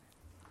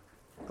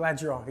Glad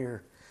you're all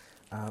here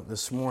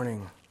this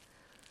morning.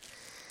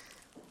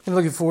 I'm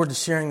looking forward to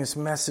sharing this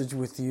message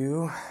with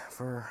you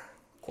for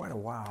quite a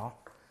while,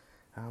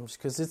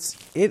 just because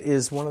it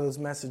is one of those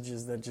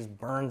messages that just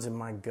burns in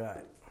my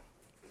gut,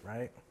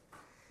 right?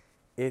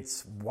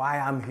 It's why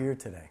I'm here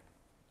today.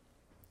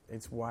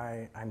 It's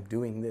why I'm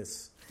doing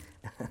this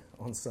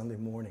on Sunday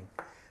morning.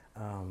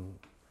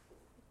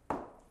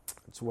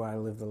 It's why I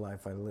live the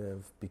life I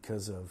live,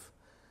 because of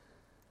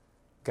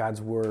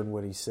God's Word,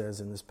 what He says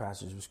in this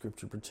passage of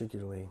Scripture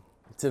particularly.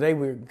 Today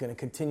we're going to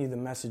continue the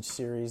message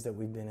series that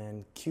we've been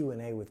in,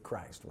 Q&A with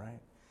Christ, right?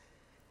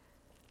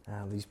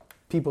 These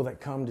people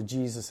that come to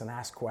Jesus and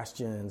ask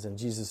questions and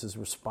Jesus'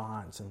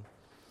 response. And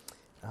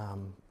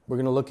we're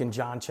going to look in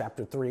John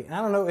chapter 3. And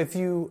I don't know if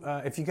you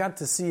got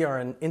to see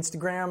our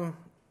Instagram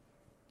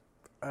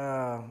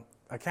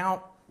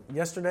account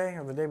yesterday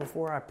or the day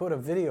before. I put a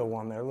video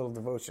on there, a little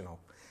devotional.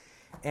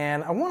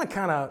 And I want to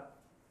kind of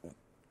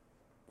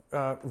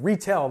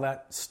retell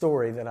that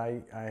story that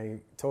I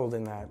told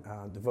in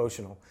that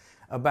devotional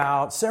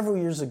about several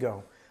years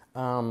ago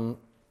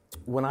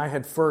when I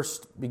had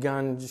first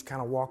begun just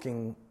kind of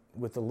walking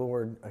with the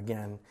Lord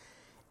again.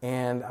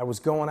 And I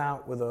was going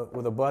out with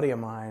a buddy of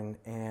mine,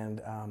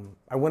 and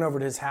I went over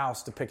to his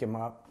house to pick him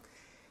up,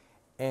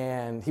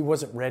 and he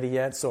wasn't ready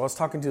yet, so I was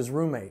talking to his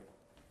roommate.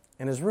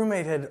 And his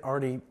roommate had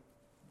already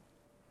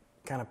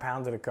kind of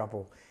pounded a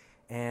couple,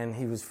 and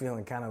he was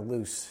feeling kind of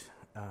loose,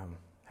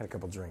 had a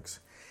couple drinks.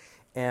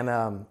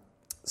 And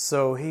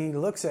so he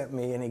looks at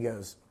me and he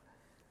goes,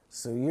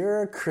 "So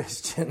you're a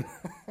Christian?"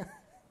 I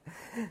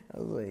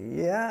was like,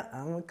 "Yeah,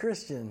 I'm a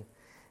Christian."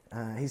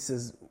 He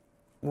says,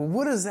 "Well,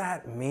 what does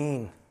that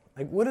mean?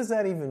 Like, what does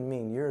that even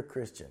mean? You're a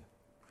Christian?"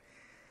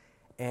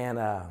 And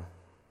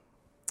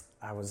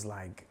I was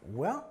like,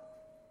 "Well,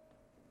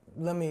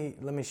 let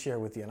me share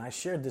with you." And I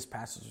shared this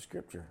passage of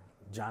Scripture,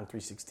 John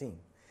 3:16,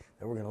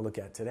 that we're going to look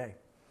at today.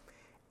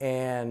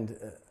 And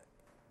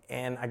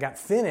I got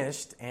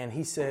finished, and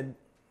he said,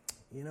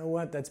 "You know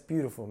what? That's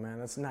beautiful, man.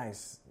 That's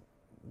nice.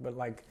 But,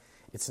 like,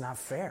 it's not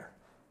fair."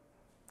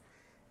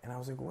 And I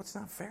was like, "What's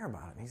not fair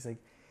about it?" And he's like,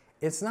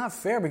 "It's not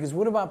fair because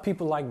what about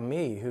people like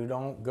me who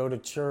don't go to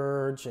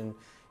church and,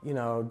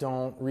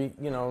 don't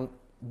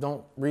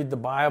read the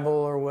Bible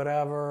or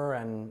whatever,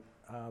 and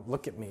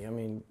look at me. I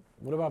mean,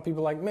 what about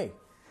people like me?"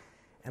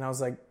 And I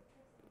was like,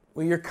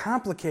 "Well, you're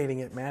complicating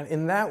it, man.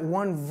 In that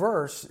one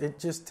verse, it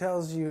just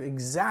tells you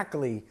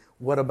exactly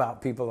what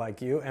about people like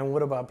you and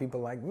what about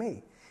people like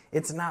me.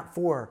 It's not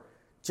for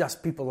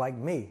just people like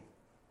me."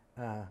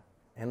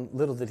 And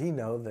little did he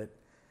know that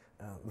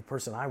the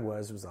person I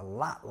was a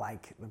lot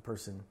like the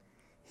person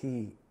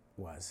he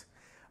was.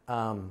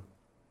 And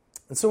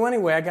so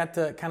anyway, I got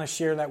to kind of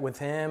share that with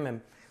him,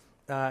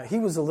 and he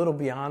was a little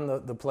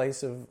beyond the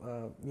place of,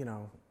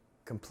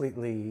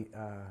 completely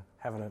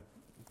having a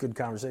good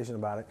conversation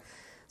about it.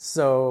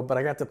 So, but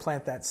I got to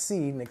plant that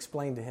seed and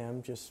explain to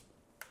him just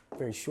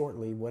very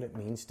shortly what it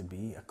means to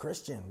be a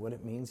Christian, what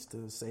it means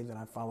to say that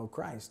I follow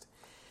Christ.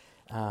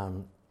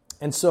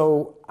 And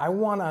so I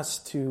want us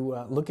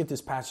to look at this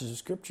passage of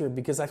Scripture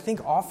because I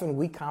think often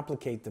we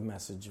complicate the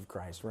message of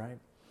Christ, right?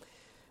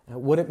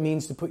 What it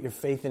means to put your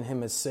faith in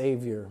Him as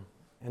Savior.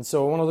 And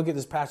so I want to look at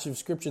this passage of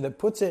Scripture that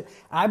puts it,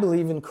 I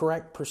believe, in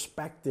correct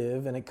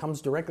perspective, and it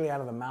comes directly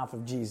out of the mouth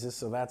of Jesus,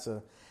 so that's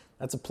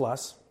a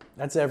plus.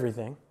 That's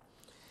everything.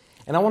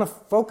 And I want to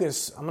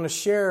focus, I'm going to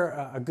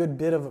share a good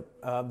bit of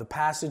the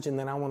passage, and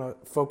then I want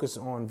to focus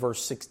on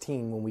verse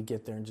 16 when we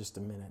get there in just a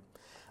minute.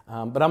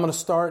 But I'm going to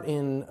start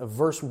in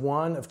verse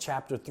 1 of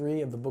chapter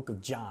 3 of the book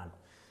of John.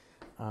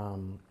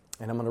 And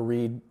I'm going to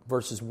read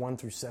verses 1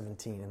 through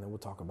 17, and then we'll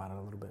talk about it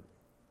a little bit.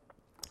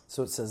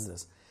 So it says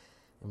this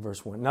in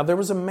verse 1. "Now there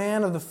was a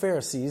man of the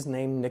Pharisees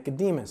named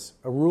Nicodemus,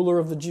 a ruler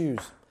of the Jews.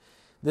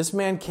 This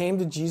man came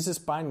to Jesus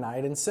by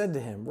night and said to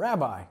him,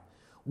 'Rabbi,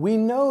 we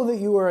know that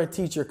you are a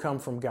teacher come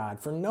from God,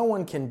 for no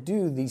one can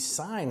do these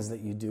signs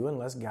that you do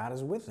unless God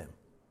is with him.'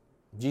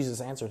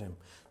 Jesus answered him,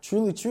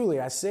 'Truly, truly,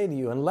 I say to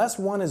you, unless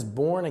one is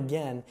born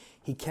again,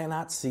 he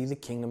cannot see the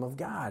kingdom of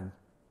God.'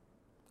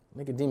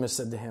 Nicodemus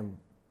said to him,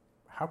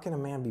 'How can a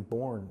man be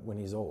born when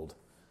he's old?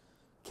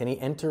 Can he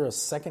enter a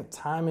second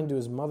time into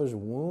his mother's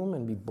womb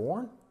and be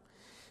born?'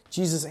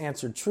 Jesus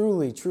answered,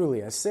 'Truly,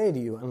 truly, I say to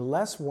you,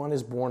 unless one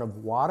is born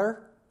of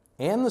water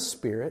and the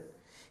Spirit,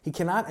 he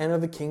cannot enter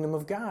the kingdom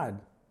of God.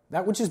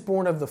 That which is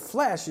born of the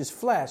flesh is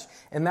flesh,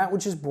 and that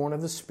which is born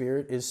of the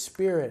Spirit is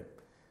spirit.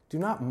 Do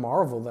not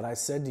marvel that I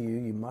said to you,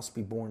 you must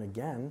be born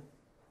again.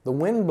 The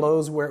wind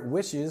blows where it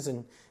wishes,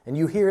 and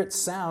you hear its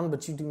sound,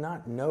 but you do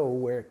not know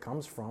where it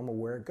comes from or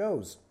where it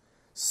goes.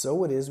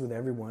 So it is with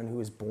everyone who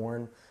is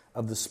born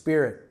of the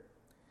Spirit.'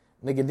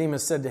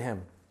 Nicodemus said to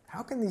him,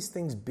 'How can these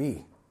things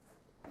be?'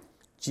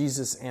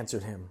 Jesus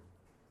answered him,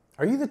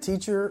 'Are you the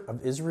teacher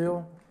of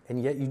Israel,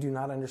 and yet you do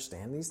not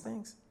understand these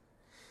things?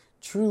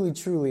 Truly,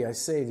 truly, I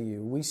say to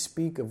you, we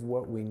speak of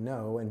what we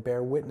know and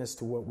bear witness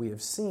to what we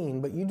have seen,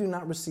 but you do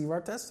not receive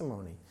our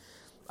testimony.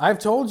 I have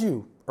told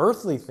you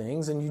earthly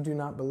things, and you do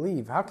not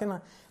believe. How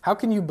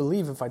can you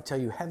believe if I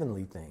tell you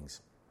heavenly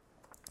things?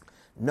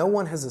 No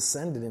one has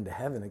ascended into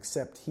heaven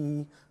except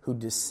he who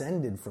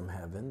descended from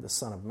heaven, the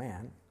Son of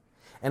Man.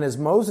 And as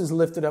Moses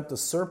lifted up the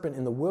serpent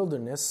in the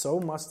wilderness, so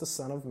must the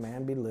Son of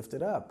Man be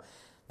lifted up,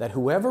 that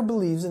whoever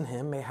believes in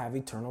him may have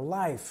eternal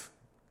life.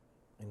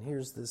 And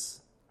here's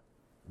this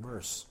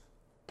verse.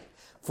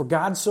 For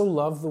God so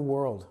loved the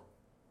world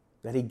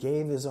that he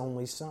gave his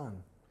only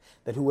Son,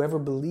 that whoever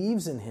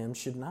believes in him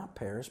should not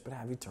perish but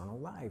have eternal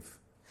life.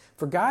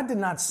 For God did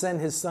not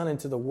send his Son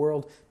into the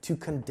world to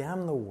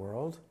condemn the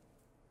world,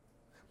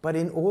 but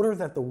in order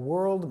that the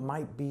world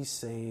might be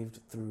saved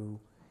through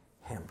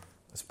him.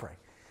 Let's pray.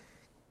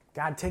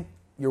 God, take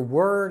your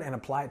word and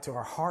apply it to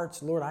our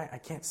hearts. Lord, I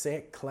can't say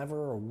it clever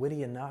or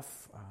witty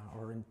enough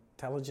or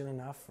intelligent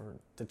enough or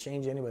to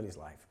change anybody's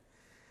life.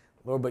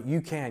 Lord, but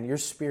you can. Your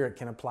Spirit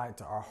can apply it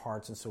to our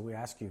hearts. And so we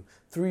ask you,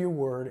 through your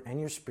word and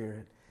your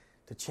Spirit,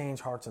 to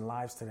change hearts and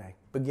lives today.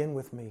 Begin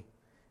with me.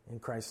 In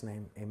Christ's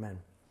name, amen.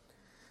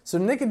 So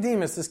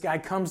Nicodemus, this guy,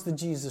 comes to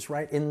Jesus,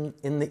 right, in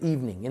the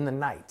evening, in the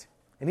night.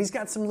 And he's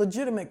got some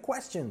legitimate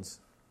questions.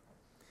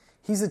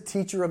 He's a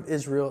teacher of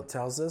Israel, it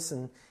tells us,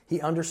 and he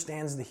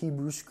understands the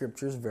Hebrew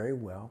Scriptures very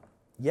well.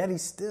 Yet he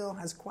still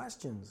has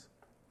questions.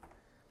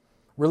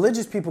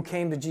 Religious people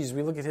came to Jesus.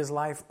 We look at his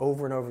life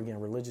over and over again,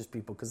 religious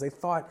people, because they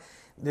thought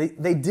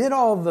they did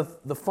all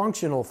the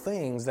functional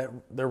things that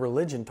their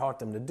religion taught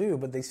them to do,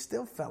 but they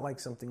still felt like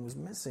something was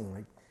missing,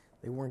 like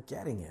they weren't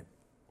getting it.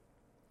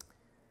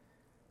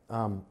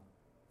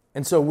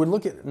 And so we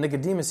look at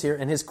Nicodemus here,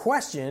 and his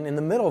question in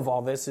the middle of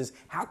all this is,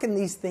 how can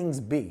these things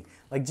be?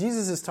 Like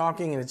Jesus is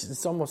talking, and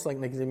it's almost like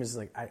Nicodemus is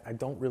like, I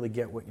don't really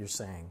get what you're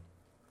saying.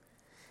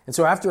 And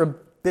so after a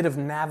bit of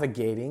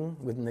navigating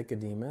with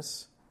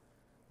Nicodemus,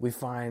 we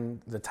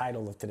find the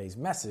title of today's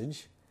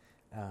message,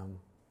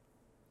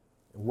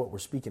 what we're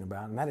speaking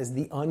about, and that is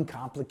the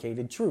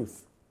uncomplicated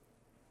truth.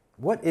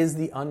 What is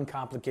the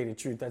uncomplicated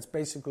truth? That's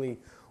basically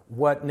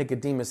what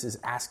Nicodemus is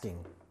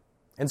asking.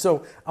 And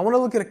so I want to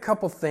look at a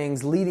couple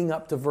things leading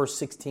up to verse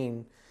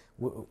 16.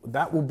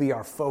 That will be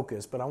our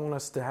focus, but I want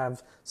us to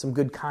have some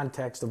good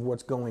context of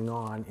what's going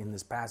on in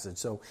this passage.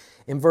 So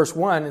in verse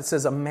 1, it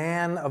says, a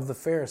man of the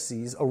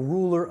Pharisees, a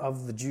ruler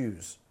of the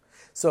Jews.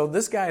 So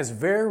this guy is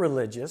very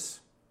religious,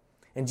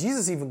 and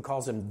Jesus even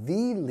calls him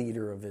the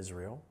leader of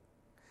Israel.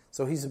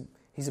 So he's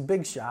a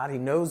big shot. He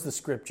knows the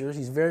Scriptures.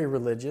 He's very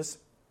religious.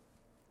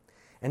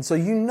 And so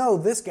you know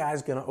this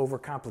guy's going to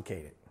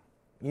overcomplicate it.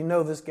 You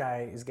know this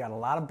guy has got a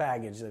lot of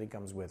baggage that he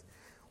comes with,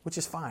 which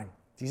is fine.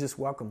 Jesus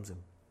welcomes him.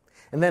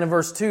 And then in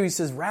verse 2, he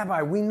says,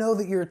 Rabbi, we know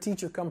that you're a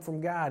teacher come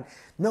from God.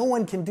 No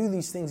one can do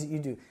these things that you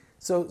do.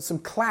 So some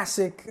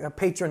classic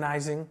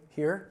patronizing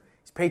here.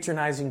 He's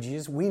patronizing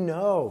Jesus. We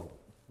know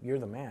you're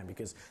the man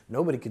because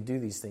nobody could do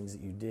these things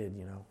that you did,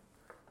 you know.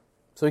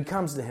 So he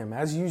comes to him,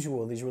 as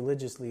usual, these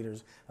religious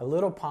leaders, a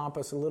little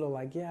pompous, a little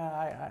like,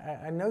 yeah,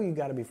 I know you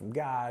got to be from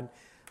God,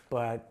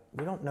 but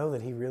we don't know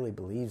that he really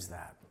believes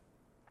that.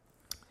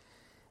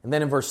 And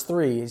then in verse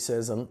 3,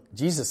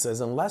 Jesus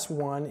says, unless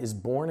one is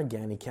born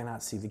again, he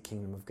cannot see the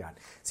kingdom of God.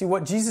 See,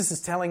 what Jesus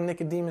is telling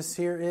Nicodemus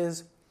here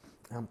is,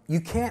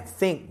 you can't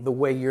think the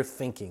way you're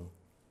thinking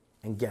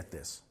and get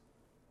this,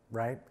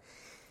 right?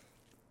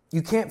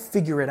 You can't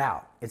figure it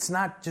out. It's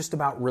not just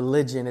about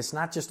religion. It's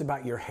not just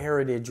about your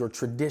heritage or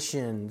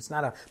tradition. It's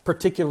not a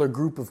particular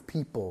group of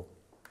people.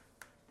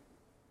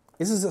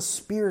 This is a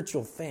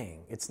spiritual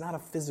thing. It's not a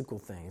physical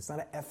thing. It's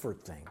not an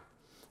effort thing.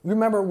 You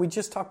remember, we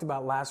just talked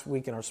about last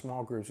week in our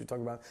small groups, we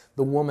talked about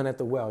the woman at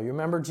the well. You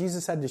remember,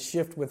 Jesus had to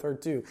shift with her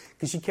too,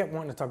 because she kept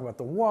wanting to talk about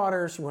the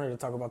water, she wanted to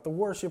talk about the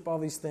worship, all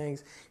these things.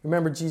 You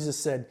remember, Jesus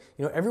said,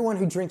 everyone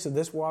who drinks of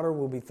this water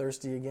will be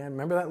thirsty again.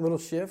 Remember that little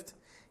shift?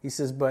 He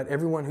says, but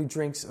everyone who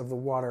drinks of the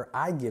water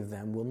I give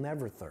them will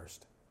never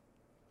thirst.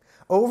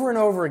 Over and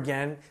over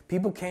again,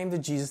 people came to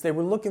Jesus. They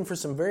were looking for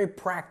some very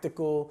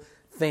practical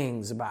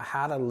things about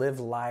how to live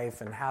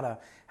life and how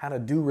to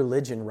do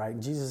religion right.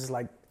 And Jesus is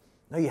like,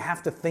 no, you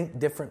have to think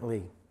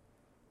differently.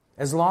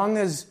 As long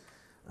as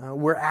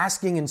we're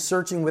asking and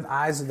searching with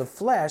eyes of the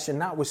flesh and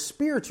not with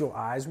spiritual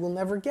eyes, we'll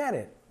never get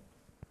it.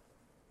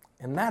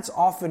 And that's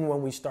often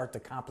when we start to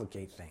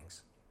complicate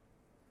things.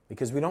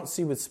 Because we don't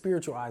see with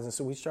spiritual eyes, and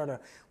so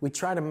we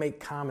try to make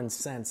common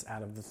sense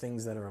out of the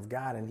things that are of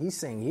God. And he's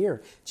saying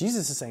here,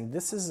 Jesus is saying,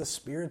 this is a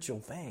spiritual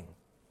thing.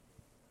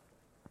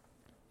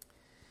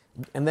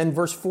 And then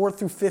verse 4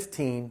 through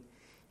 15,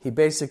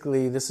 this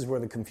is where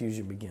the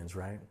confusion begins,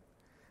 right?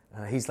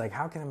 He's like,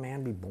 how can a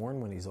man be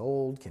born when he's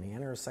old? Can he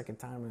enter a second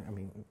time? I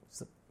mean,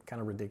 it's kind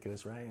of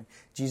ridiculous, right?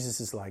 Jesus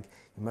is like,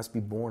 he must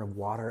be born of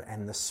water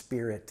and the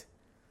Spirit.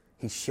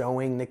 He's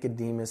showing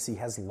Nicodemus he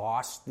has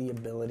lost the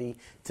ability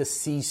to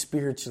see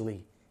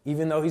spiritually.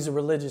 Even though he's a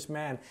religious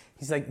man,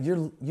 he's like,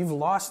 you've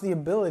lost the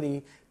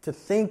ability to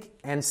think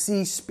and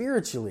see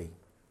spiritually,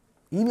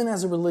 even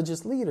as a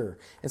religious leader.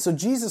 And so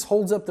Jesus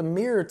holds up the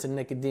mirror to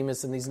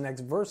Nicodemus in these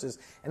next verses,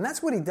 and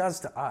that's what he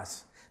does to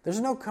us. There's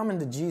no coming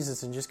to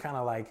Jesus and just kind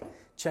of like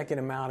checking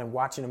him out and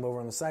watching him over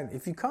on the side.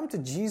 If you come to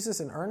Jesus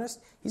in earnest,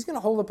 he's going to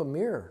hold up a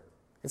mirror.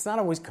 It's not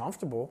always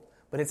comfortable,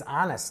 but it's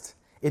honest.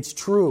 It's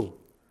true.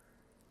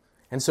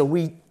 And so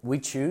we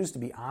choose to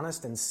be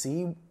honest and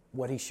see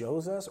what he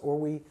shows us, or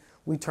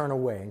we turn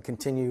away and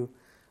continue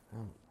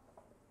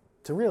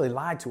to really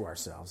lie to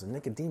ourselves. And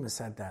Nicodemus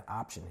had that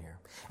option here.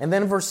 And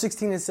then verse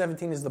 16 and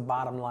 17 is the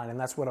bottom line, and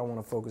that's what I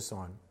want to focus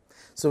on.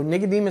 So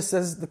Nicodemus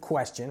says the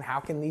question, how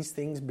can these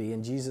things be?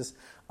 And Jesus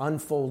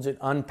unfolds it,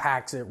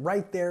 unpacks it.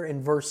 Right there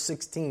in verse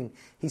 16,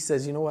 he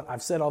says, you know what,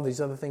 I've said all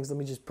these other things, let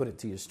me just put it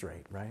to you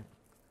straight, right?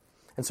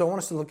 And so I want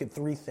us to look at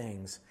three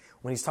things.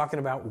 When he's talking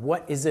about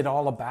what is it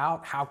all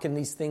about, how can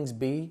these things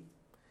be?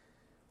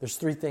 There's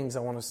three things I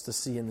want us to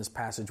see in this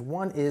passage.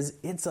 One is,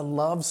 it's a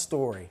love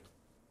story.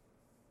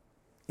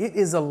 It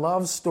is a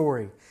love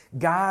story.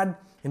 God,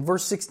 in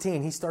verse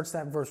 16, he starts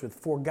that verse with,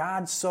 for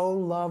God so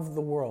loved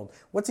the world.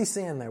 What's he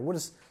saying there? What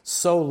is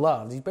so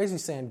loved? He's basically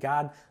saying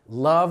God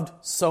loved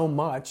so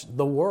much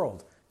the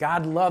world.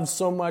 God loved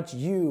so much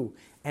you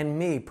and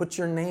me. Put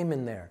your name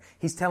in there.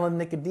 He's telling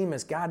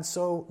Nicodemus, God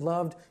so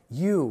loved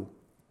you.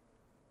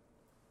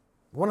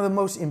 One of the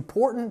most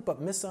important but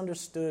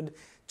misunderstood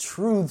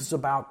truths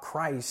about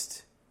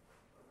Christ.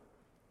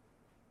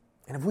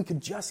 And if we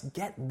could just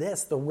get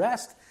this, the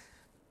rest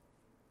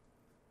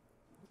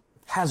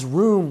has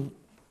room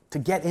to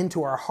get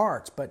into our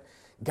hearts. But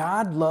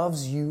God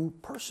loves you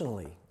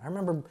personally. I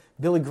remember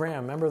Billy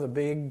Graham, remember the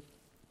big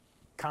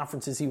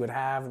conferences he would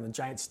have and the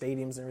giant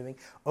stadiums and everything?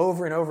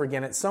 Over and over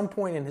again, at some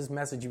point in his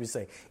message, he would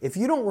say, if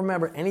you don't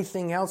remember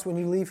anything else when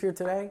you leave here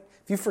today,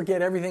 if you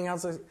forget everything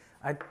else,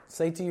 I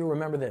say to you,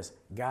 remember this,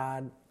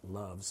 God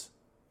loves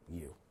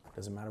you.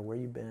 Doesn't matter where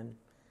you've been,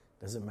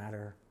 doesn't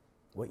matter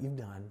what you've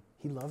done,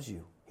 he loves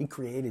you. He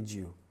created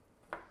you.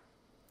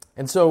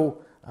 And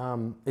so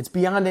it's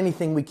beyond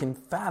anything we can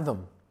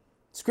fathom.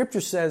 Scripture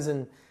says,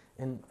 and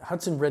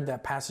Hudson read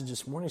that passage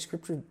this morning,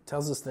 Scripture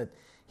tells us that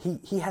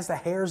he has the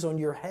hairs on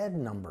your head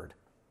numbered.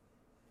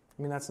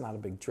 I mean, that's not a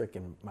big trick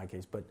in my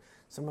case, but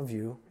some of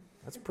you,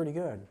 that's pretty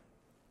good. It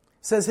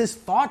says his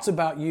thoughts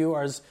about you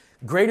are as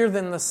greater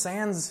than the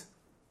sands,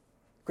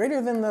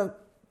 greater than the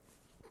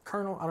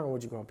kernel, I don't know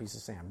what you call a piece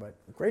of sand, but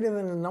greater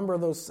than the number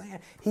of those sand.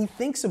 He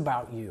thinks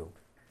about you.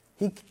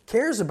 He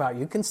cares about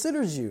you,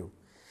 considers you.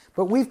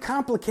 But we've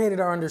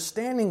complicated our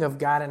understanding of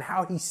God and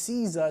how he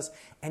sees us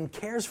and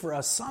cares for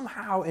us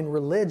somehow in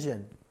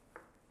religion.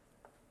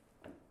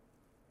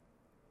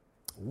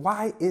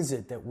 Why is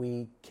it that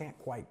we can't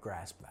quite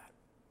grasp that?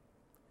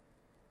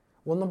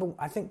 Well,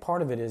 I think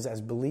part of it is,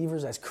 as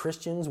believers, as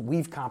Christians,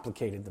 we've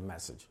complicated the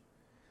message.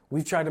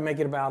 We've tried to make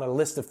it about a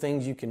list of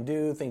things you can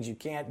do, things you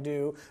can't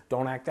do,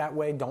 don't act that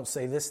way, don't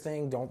say this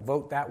thing, don't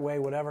vote that way,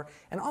 whatever.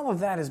 And all of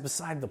that is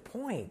beside the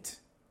point.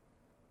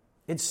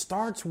 It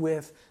starts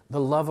with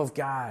the love of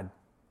God.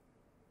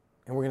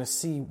 And we're going to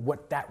see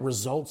what that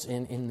results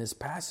in this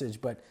passage.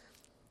 But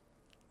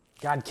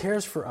God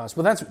cares for us.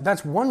 Well,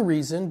 that's one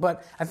reason.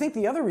 But I think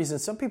the other reason,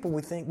 some people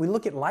we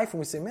look at life and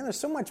we say, man, there's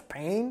so much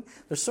pain.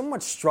 There's so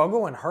much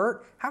struggle and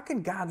hurt. How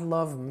can God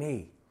love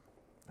me?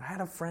 I had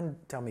a friend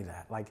tell me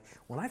that. Like,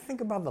 when I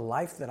think about the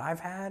life that I've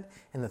had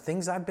and the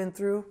things I've been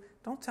through,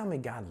 don't tell me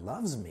God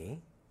loves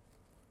me.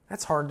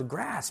 That's hard to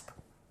grasp.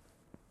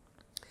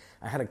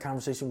 I had a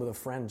conversation with a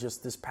friend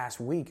just this past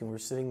week, and we were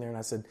sitting there, and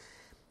I said,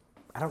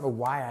 I don't know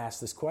why I asked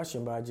this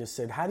question, but I just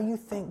said, how do you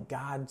think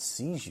God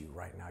sees you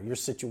right now, your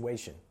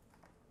situation?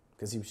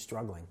 Because he was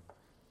struggling.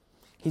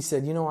 He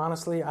said,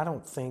 honestly, I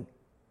don't think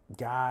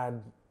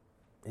God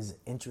is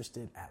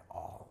interested at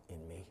all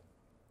in me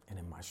and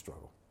in my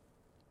struggle.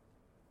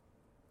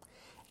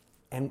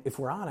 And if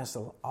we're honest,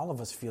 all of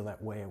us feel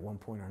that way at one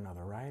point or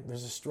another, right?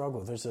 There's a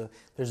struggle.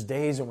 There's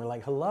days when we're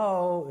like,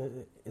 hello,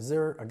 is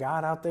there a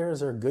God out there?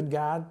 Is there a good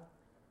God?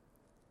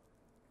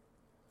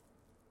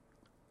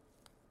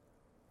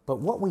 But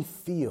what we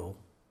feel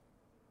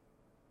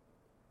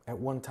at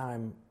one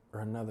time or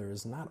another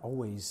is not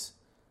always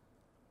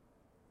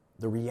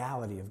the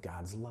reality of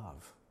God's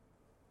love.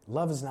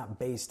 Love is not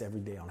based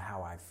every day on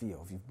how I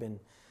feel. If you've been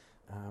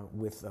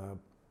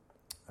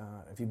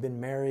if you've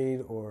been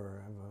married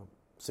or have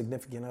a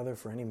significant other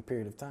for any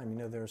period of time,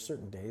 there are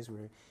certain days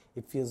where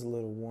it feels a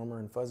little warmer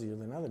and fuzzier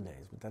than other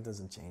days, but that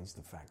doesn't change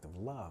the fact of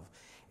love.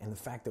 And the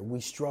fact that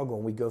we struggle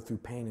and we go through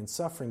pain and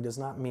suffering does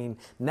not mean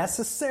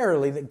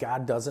necessarily that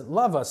God doesn't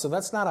love us. So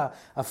that's not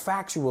a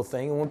factual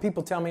thing. And when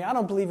people tell me, I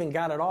don't believe in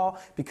God at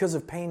all because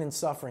of pain and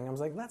suffering, I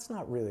was like, that's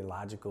not really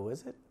logical,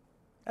 is it?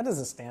 That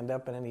doesn't stand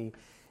up in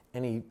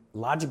any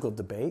logical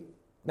debate.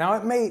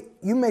 Now,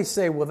 you may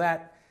say, well,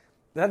 that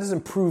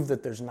doesn't prove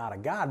that there's not a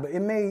God, but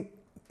it may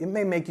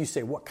make you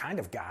say, what kind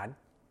of God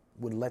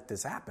would let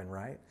this happen,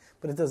 right?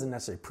 But it doesn't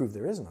necessarily prove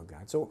there is no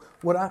God. So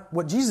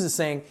what Jesus is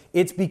saying,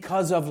 it's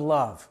because of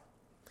love.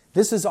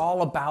 This is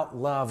all about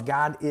love.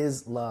 God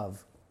is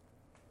love.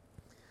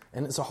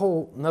 And it's a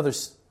whole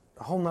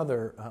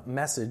nother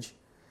message.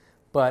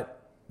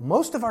 But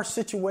most of our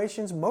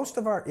situations, most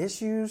of our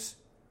issues,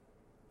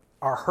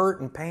 our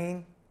hurt and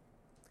pain,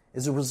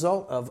 is a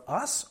result of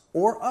us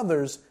or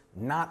others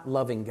not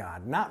loving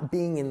God, not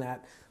being in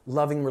that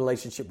loving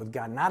relationship with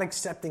God, not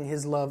accepting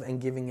his love and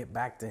giving it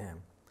back to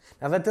him.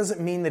 Now, that doesn't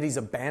mean that he's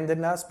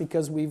abandoned us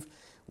because we've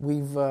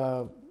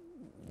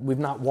we've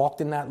not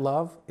walked in that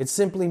love. It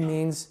simply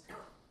means,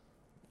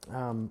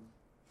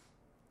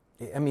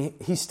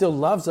 he still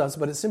loves us,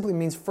 but it simply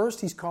means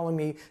first he's calling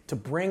me to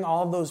bring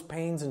all those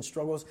pains and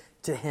struggles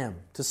to him,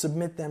 to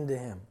submit them to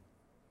him.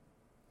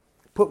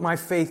 Put my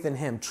faith in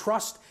him.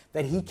 Trust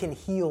that he can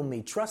heal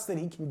me. Trust that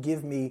he can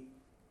give me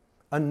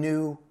a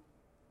new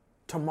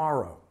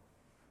tomorrow.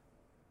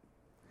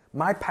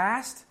 My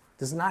past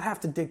does not have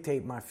to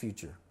dictate my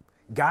future.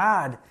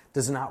 God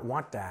does not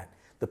want that.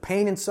 The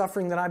pain and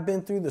suffering that I've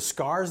been through, the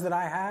scars that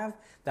I have,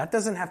 that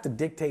doesn't have to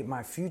dictate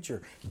my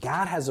future.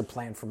 God has a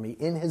plan for me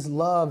in his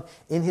love,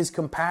 in his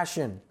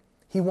compassion.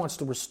 He wants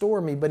to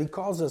restore me, but he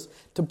calls us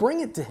to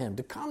bring it to him,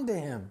 to come to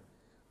him,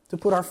 to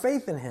put our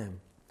faith in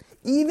him.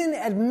 Even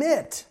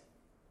admit,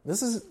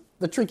 this is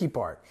the tricky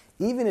part,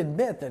 even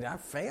admit that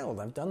I've failed,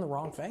 I've done the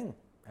wrong thing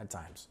at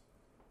times.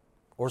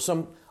 Or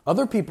some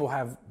other people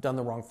have done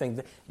the wrong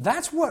thing.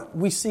 That's what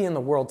we see in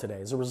the world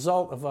today as a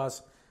result of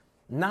us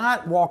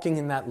not walking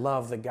in that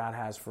love that God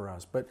has for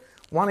us, but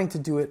wanting to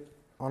do it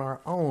on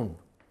our own.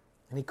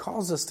 And he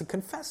calls us to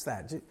confess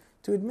that,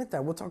 to admit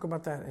that. We'll talk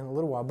about that in a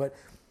little while. But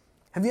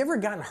have you ever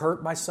gotten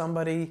hurt by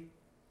somebody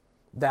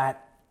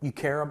that you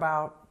care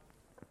about,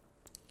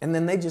 and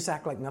then they just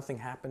act like nothing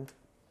happened?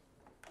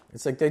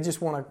 It's like they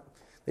just want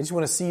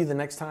to see you the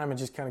next time and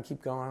just kind of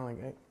keep going, like,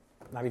 hey,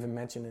 not even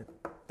mention it.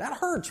 That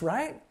hurts,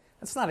 right?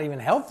 That's not even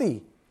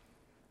healthy.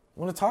 I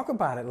want to talk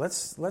about it.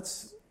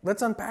 Let's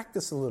unpack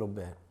this a little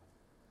bit.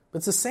 But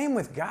it's the same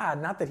with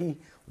God. Not that he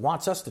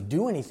wants us to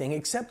do anything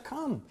except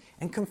come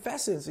and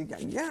confess it. So,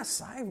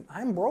 yes,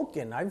 I'm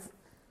broken.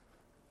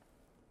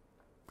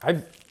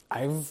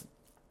 I've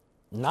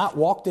not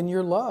walked in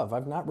your love.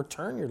 I've not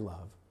returned your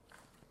love.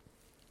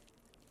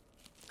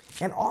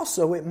 And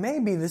also, it may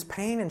be this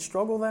pain and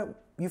struggle that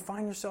you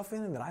find yourself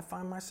in and that I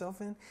find myself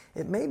in.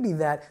 It may be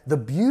that the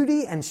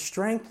beauty and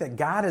strength that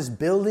God is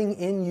building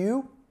in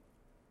you,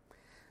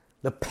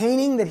 the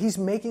painting that he's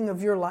making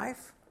of your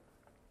life,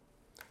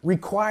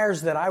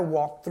 requires that I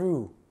walk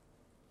through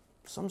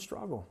some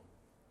struggle,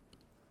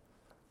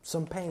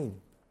 some pain.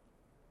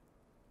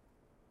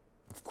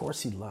 Of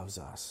course he loves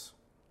us.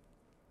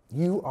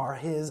 You are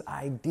his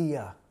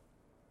idea.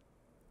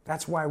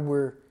 That's why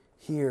we're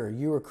here.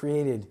 You were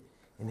created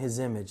in his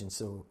image, and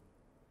so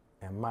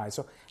am I.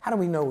 So how do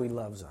we know he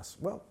loves us?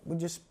 Well,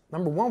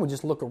 number one, we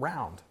just look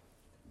around.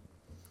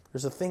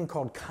 There's a thing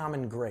called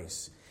common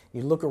grace.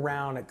 You look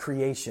around at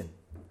creation.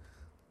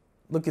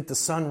 Look at the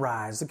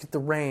sunrise, look at the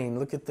rain,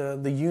 look at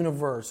the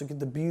universe, look at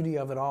the beauty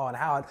of it all and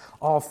how it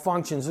all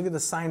functions. Look at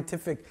the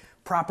scientific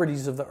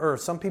properties of the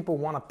earth. Some people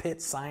want to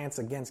pit science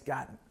against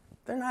God.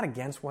 They're not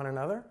against one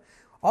another.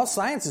 All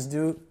science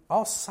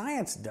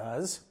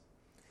does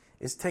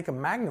is take a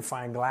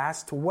magnifying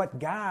glass to what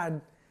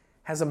God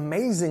has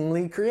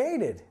amazingly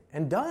created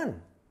and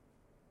done.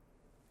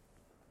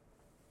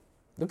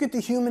 Look at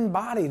the human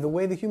body, the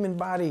way the human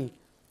body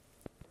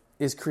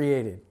is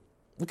created.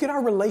 Look at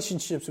our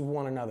relationships with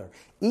one another.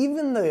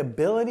 Even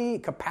the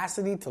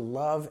capacity to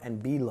love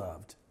and be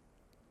loved.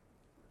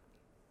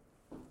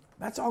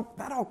 That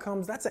all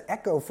comes, that's an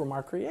echo from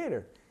our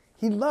Creator.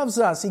 He loves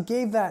us. He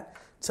gave that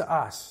to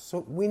us.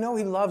 So we know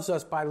he loves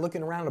us by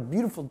looking around a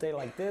beautiful day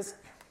like this.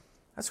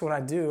 That's what I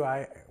do.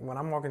 When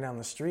I'm walking down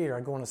the street or I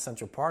go into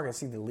Central Park, I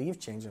see the leaves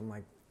changing. I'm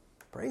like,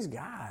 praise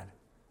God.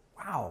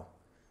 Wow.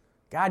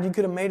 God, you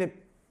could have made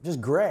it just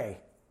gray.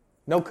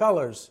 No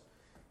colors.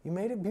 You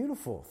made it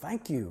beautiful.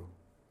 Thank you.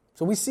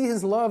 So we see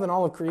his love in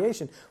all of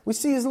creation. We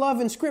see his love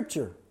in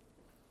Scripture.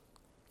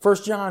 1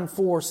 John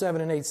 4,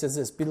 7 and 8 says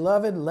this,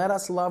 Beloved, let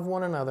us love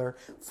one another,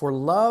 for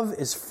love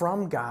is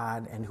from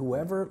God, and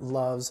whoever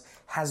loves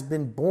has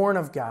been born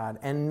of God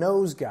and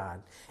knows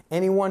God.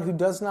 Anyone who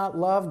does not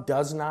love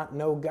does not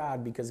know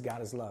God, because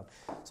God is love.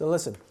 So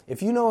listen,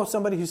 if you know of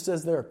somebody who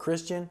says they're a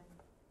Christian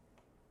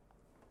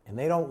and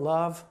they don't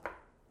love,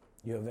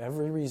 you have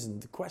every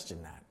reason to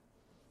question that,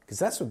 because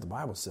that's what the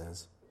Bible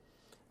says.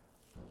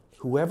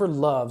 Whoever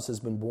loves has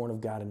been born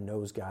of God and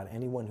knows God.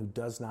 Anyone who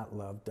does not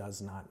love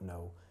does not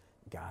know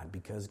God,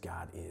 because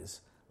God is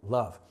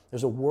love.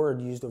 There's a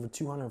word used over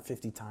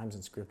 250 times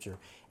in Scripture,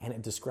 and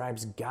it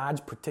describes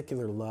God's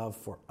particular love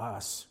for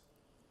us.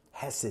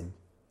 Hesed.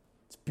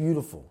 It's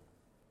beautiful.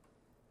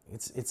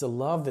 It's a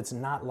love that's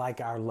not like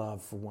our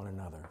love for one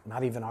another,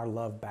 not even our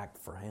love back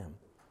for him.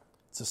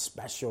 It's a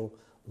special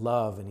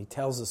love, and he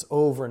tells us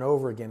over and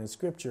over again in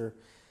Scripture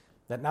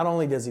that not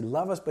only does he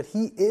love us, but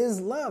he is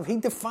love. He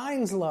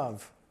defines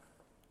love.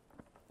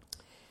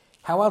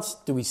 How else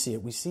do we see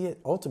it? We see it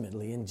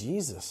ultimately in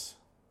Jesus.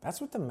 That's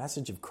what the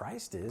message of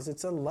Christ is.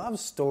 It's a love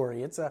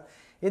story.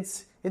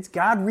 It's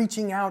God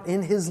reaching out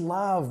in his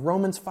love.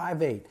 Romans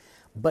 5:8.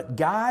 But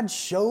God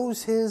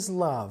shows his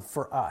love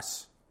for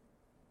us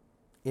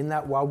in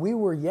that while we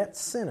were yet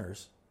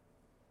sinners,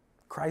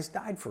 Christ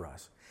died for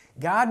us.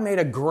 God made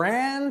a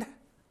grand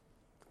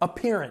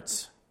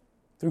appearance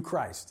through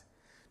Christ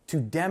to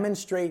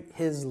demonstrate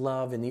his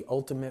love in the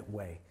ultimate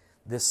way,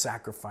 this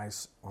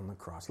sacrifice on the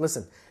cross.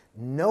 Listen,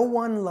 no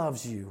one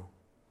loves you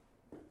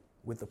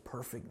with a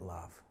perfect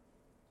love,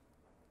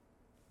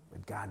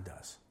 but God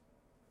does.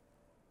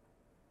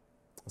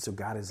 So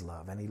God is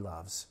love, and he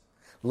loves.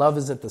 Love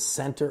is at the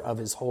center of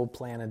his whole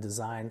plan and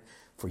design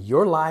for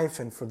your life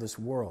and for this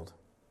world.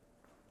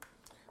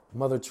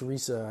 Mother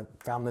Teresa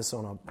found this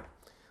on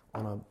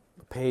a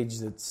page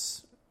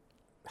that's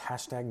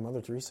hashtag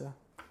Mother Teresa.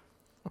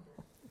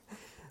 It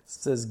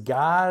says,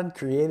 God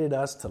created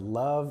us to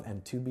love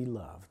and to be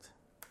loved.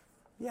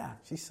 Yeah,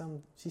 she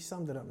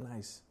summed it up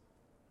nice.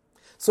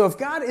 So if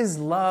God is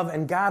love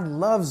and God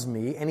loves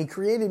me and he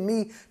created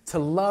me to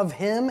love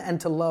him and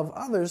to love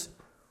others,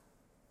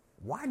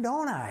 why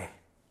don't I?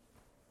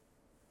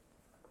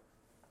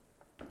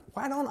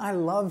 Why don't I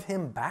love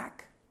him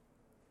back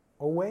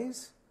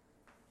always?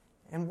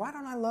 And why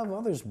don't I love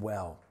others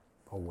well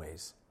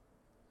always?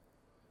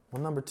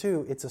 Well, number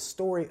two, it's a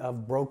story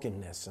of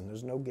brokenness, and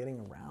there's no getting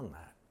around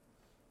that.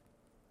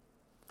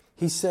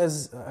 He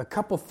says a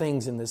couple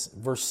things in this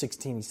verse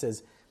 16. He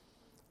says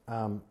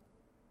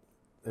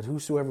that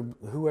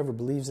whoever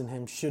believes in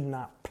him should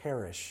not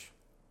perish.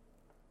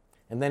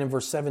 And then in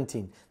verse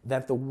 17,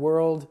 that the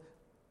world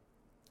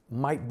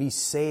might be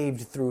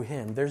saved through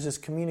him. There's this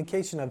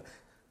communication of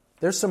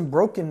there's some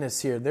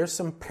brokenness here. There's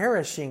some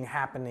perishing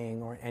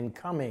happening and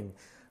coming.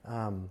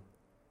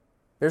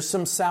 There's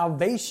some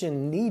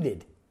salvation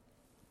needed.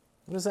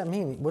 What does that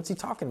mean? What's he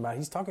talking about?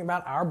 He's talking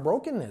about our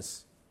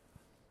brokenness.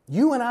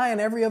 You and I and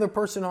every other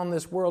person on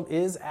this world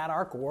is at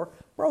our core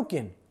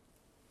broken.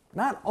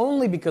 Not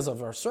only because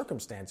of our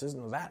circumstances,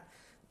 no,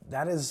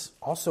 that is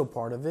also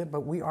part of it,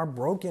 but we are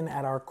broken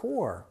at our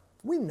core.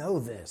 We know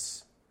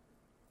this.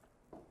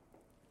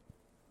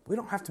 We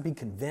don't have to be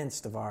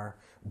convinced of our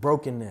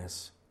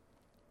brokenness.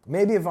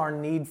 Maybe of our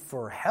need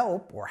for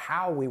help or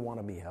how we want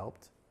to be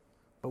helped.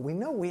 But we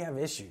know we have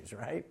issues,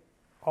 right?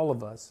 All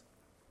of us.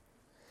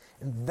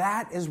 And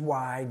that is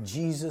why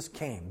Jesus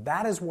came.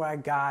 That is why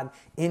God,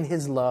 in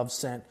his love,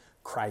 sent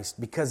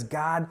Christ. Because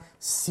God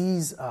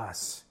sees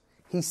us.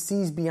 He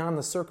sees beyond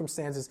the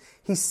circumstances.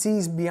 He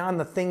sees beyond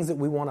the things that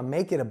we want to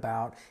make it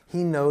about.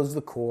 He knows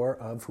the core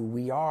of who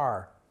we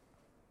are.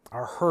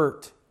 Our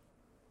hurt.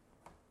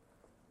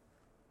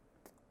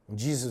 When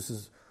Jesus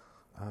is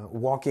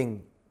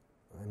walking,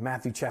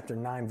 Matthew chapter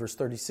 9, verse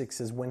 36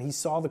 says, when he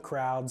saw the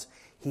crowds,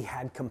 he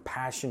had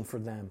compassion for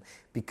them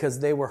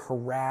because they were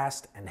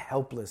harassed and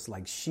helpless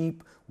like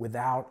sheep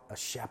without a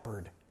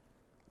shepherd.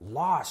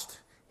 Lost.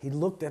 He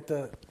looked at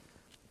the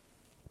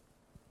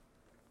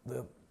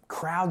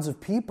crowds of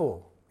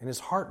people and his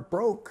heart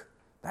broke.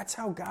 That's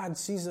how God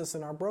sees us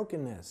in our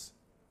brokenness.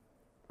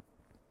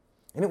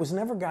 And it was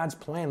never God's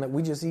plan that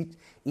we just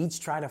each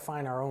try to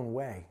find our own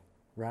way,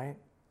 right?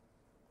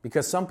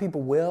 Because some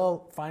people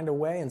will find a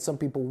way and some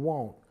people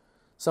won't.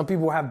 Some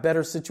people will have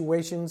better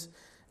situations.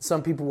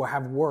 Some people will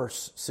have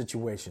worse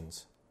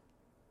situations.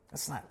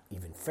 That's not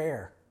even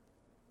fair.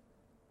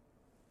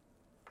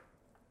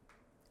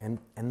 And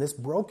this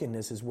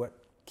brokenness is what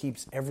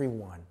keeps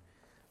everyone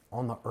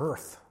on the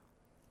earth.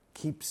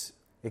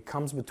 It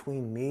comes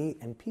between me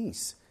and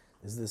peace,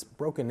 is this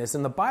brokenness.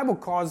 And the Bible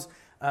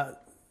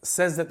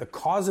says that the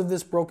cause of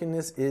this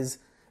brokenness is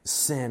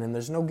sin, and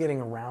there's no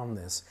getting around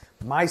this.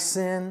 My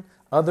sin,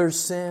 others'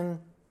 sin.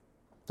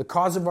 The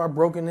cause of our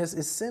brokenness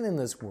is sin in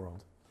this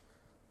world.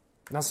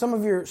 Now, some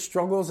of your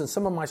struggles and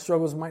some of my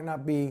struggles might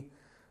not be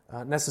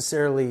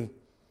necessarily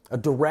a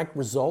direct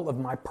result of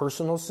my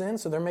personal sin.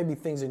 So there may be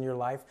things in your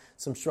life,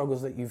 some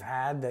struggles that you've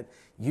had that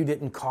you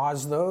didn't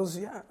cause those.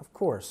 Yeah, of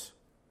course.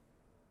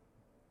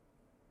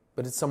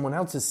 But it's someone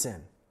else's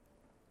sin.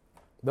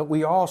 But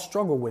we all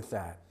struggle with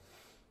that.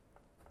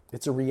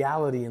 It's a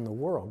reality in the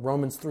world.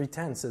 Romans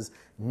 3:10 says,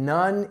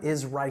 none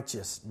is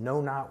righteous,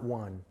 no, not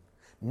one.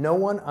 No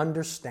one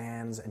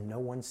understands and no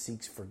one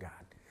seeks for God.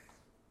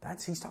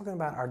 He's talking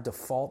about our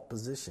default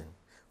position.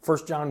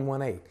 1 John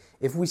 1:8.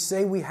 If we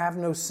say we have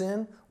no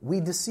sin, we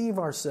deceive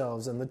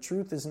ourselves and the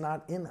truth is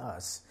not in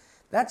us.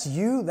 That's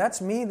you, that's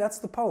me, that's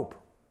the Pope.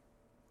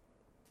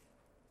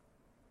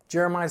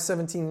 Jeremiah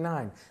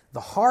 17:9.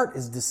 The heart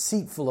is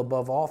deceitful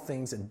above all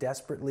things and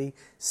desperately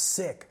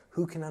sick.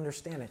 Who can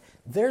understand it?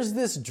 There's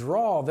this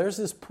draw, there's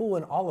this pull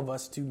in all of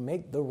us to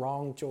make the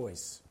wrong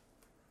choice.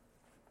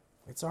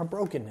 It's our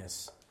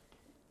brokenness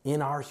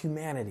in our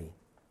humanity.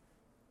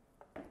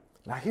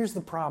 Now here's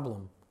the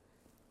problem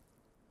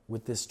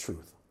with this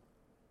truth.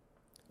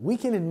 We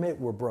can admit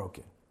we're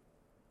broken.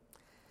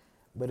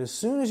 But as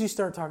soon as you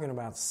start talking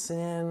about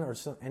sin or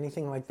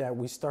anything like that,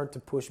 we start to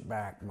push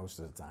back most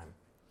of the time.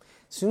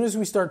 As soon as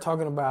we start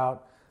talking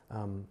about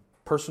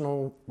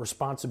personal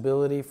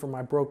responsibility for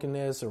my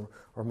brokenness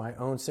or my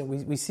own sin,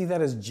 we see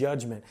that as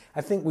judgment.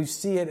 I think we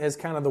see it as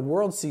kind of the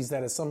world sees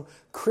that as some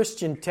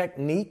Christian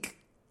technique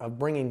of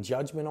bringing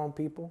judgment on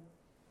people.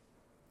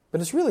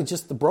 But it's really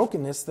just the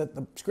brokenness that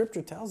the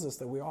Scripture tells us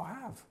that we all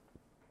have.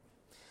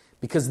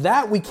 Because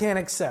that we can't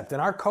accept.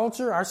 And our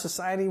culture, our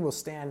society will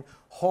stand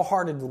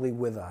wholeheartedly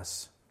with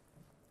us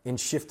in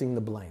shifting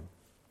the blame.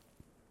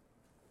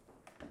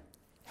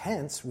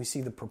 Hence, we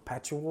see the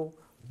perpetual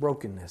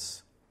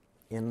brokenness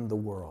in the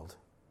world.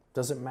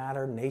 Doesn't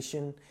matter,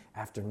 nation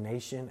after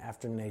nation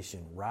after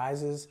nation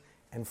rises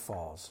and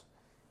falls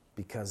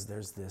because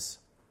there's this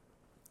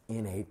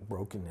innate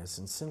brokenness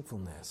and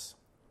sinfulness.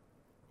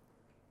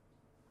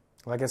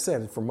 Like I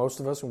said, for most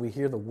of us, when we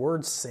hear the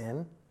word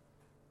sin,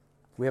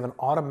 we have an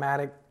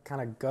automatic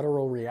kind of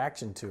guttural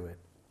reaction to it.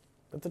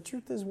 But the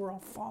truth is, we're all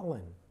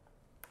fallen.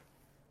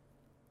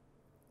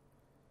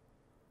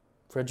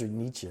 Friedrich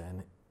Nietzsche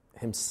and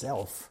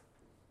himself,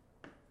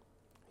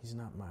 he's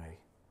not my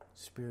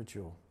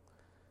spiritual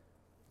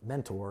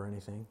mentor or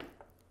anything,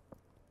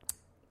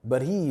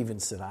 but he even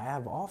said, I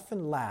have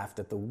often laughed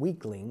at the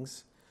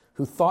weaklings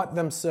who thought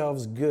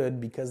themselves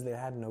good because they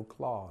had no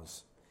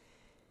claws.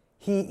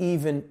 He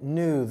even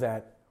knew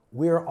that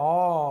we're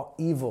all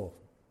evil.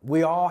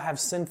 We all have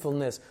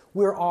sinfulness.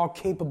 We're all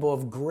capable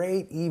of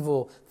great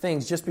evil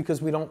things just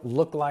because we don't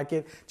look like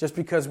it, just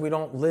because we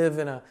don't live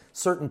in a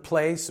certain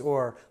place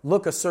or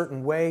look a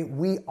certain way.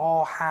 We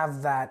all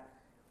have that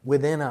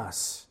within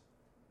us.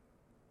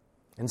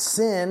 And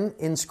sin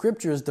in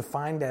Scripture is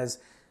defined as,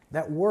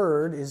 that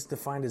word is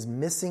defined as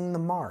missing the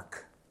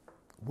mark.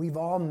 We've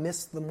all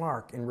missed the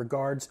mark in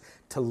regards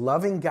to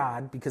loving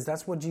God, because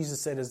that's what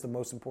Jesus said is the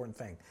most important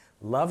thing.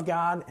 Love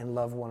God and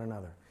love one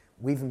another.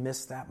 We've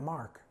missed that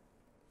mark.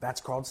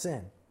 That's called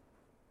sin.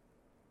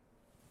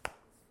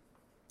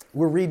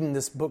 We're reading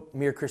this book,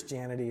 Mere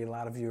Christianity. A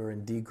lot of you are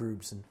in D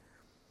groups. And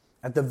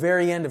at the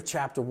very end of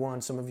chapter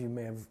 1, some of you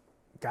may have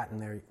gotten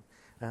there.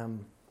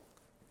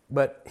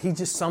 But he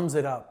just sums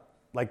it up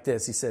like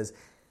this. He says,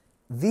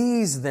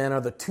 these then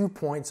are the 2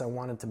 points I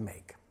wanted to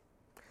make.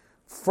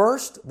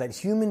 First, that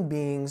human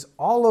beings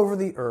all over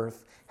the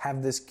earth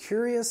have this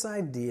curious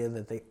idea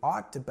that they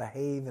ought to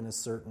behave in a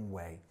certain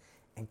way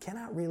and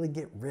cannot really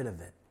get rid of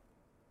it.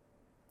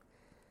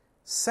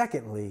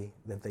 Secondly,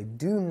 that they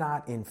do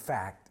not, in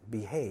fact,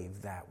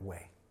 behave that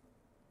way.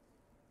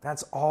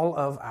 That's all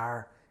of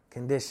our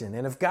condition.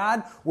 And if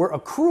God were a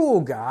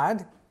cruel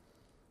God,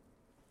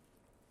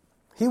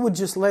 he would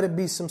just let it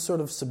be some sort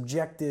of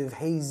subjective,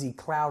 hazy,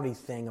 cloudy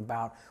thing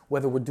about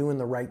whether we're doing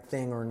the right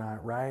thing or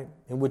not, right?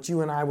 In which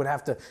you and I would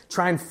have to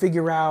try and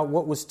figure out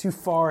what was too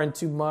far and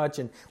too much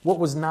and what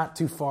was not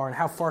too far and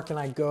how far can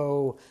I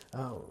go,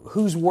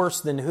 who's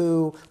worse than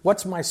who,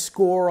 what's my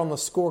score on the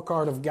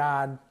scorecard of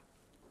God.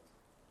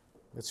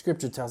 But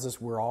Scripture tells us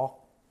we're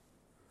all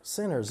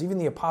sinners. Even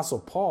the Apostle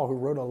Paul, who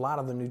wrote a lot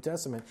of the New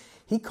Testament,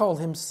 he called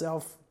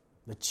himself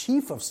the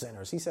chief of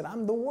sinners. He said,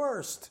 I'm the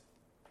worst.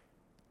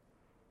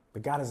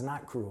 But God is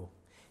not cruel.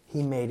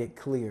 He made it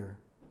clear.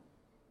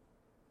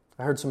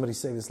 I heard somebody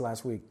say this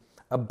last week.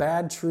 A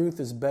bad truth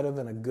is better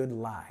than a good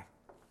lie.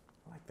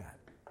 I like that.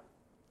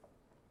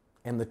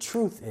 And the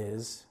truth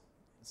is,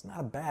 it's not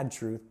a bad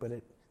truth, but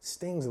it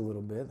stings a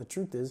little bit. The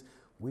truth is,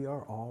 we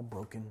are all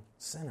broken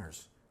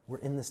sinners. We're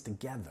in this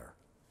together.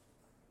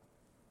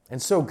 And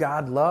so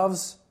God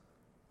loves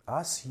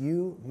us,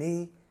 you,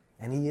 me,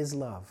 and He is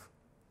love.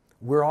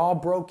 We're all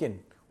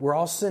broken. We're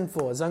all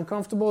sinful. As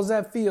uncomfortable as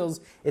that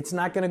feels, it's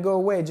not going to go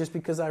away just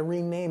because I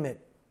rename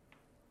it.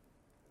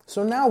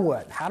 So now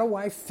what? How do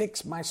I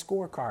fix my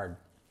scorecard?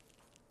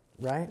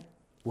 Right?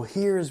 Well,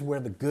 here's where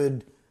the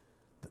good,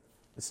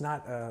 it's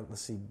not,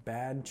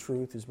 bad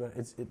truth is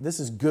better. This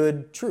is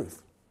good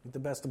truth. The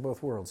best of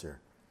both worlds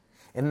here.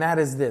 And that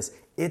is this.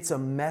 It's a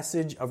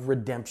message of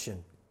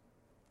redemption.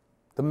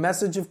 The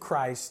message of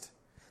Christ,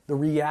 the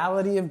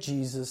reality of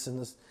Jesus and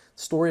the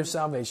story of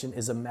salvation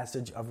is a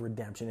message of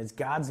redemption. It's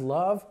God's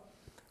love,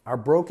 our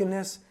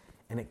brokenness,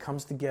 and it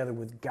comes together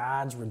with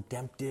God's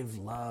redemptive,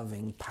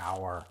 loving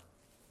power.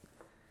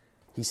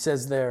 He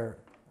says there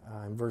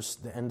in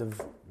the end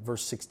of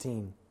verse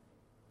 16,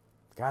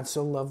 God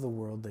so loved the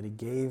world that He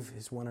gave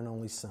His one and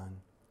only Son.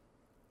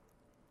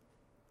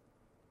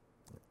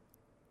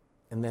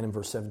 And then in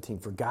verse 17,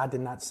 for God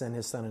did not send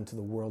His Son into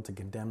the world to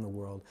condemn the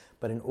world,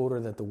 but in order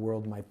that the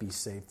world might be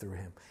saved through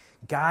Him.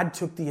 God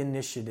took the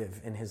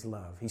initiative in His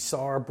love. He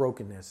saw our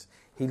brokenness.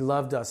 He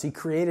loved us. He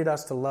created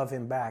us to love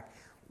Him back.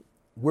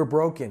 We're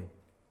broken.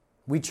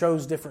 We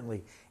chose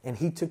differently. And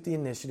He took the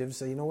initiative to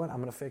say, you know what? I'm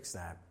going to fix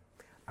that.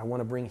 I want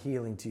to bring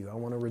healing to you. I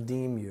want to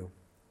redeem you.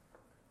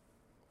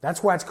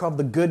 That's why it's called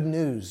the good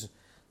news.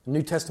 The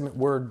New Testament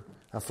word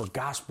for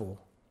gospel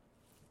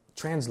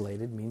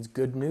translated means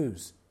good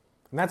news.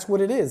 And that's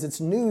what it is. It's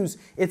news.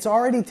 It's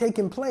already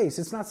taken place.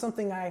 It's not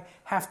something I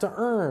have to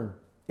earn.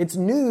 It's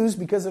news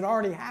because it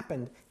already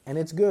happened, and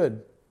it's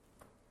good.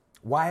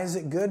 Why is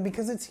it good?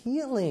 Because it's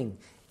healing.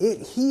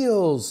 It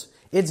heals.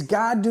 It's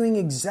God doing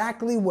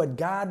exactly what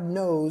God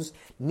knows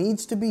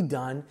needs to be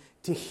done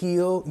to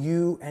heal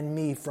you and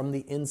me from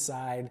the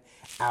inside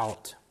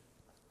out.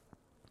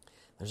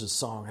 There's a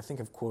song, I think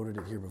I've quoted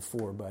it here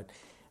before, but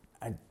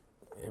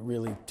it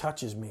really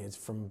touches me. It's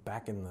from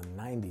back in the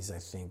 90s, I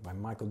think, by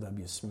Michael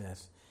W.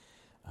 Smith.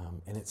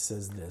 And it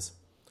says this.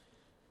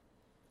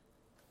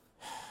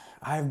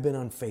 I have been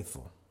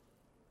unfaithful.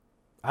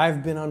 I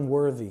have been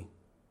unworthy.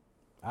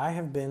 I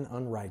have been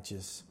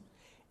unrighteous.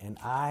 And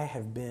I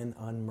have been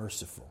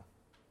unmerciful.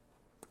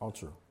 All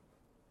true.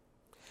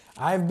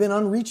 I have been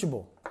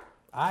unreachable.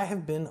 I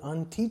have been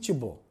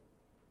unteachable.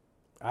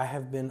 I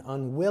have been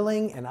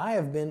unwilling, and I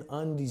have been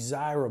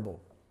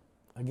undesirable.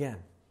 Again,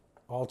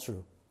 all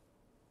true.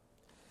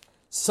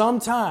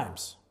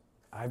 Sometimes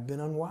I've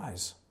been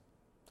unwise.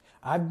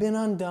 I've been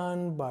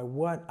undone by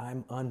what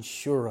I'm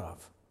unsure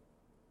of.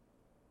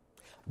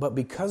 But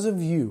because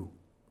of you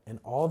and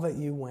all that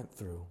you went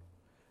through,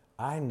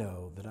 I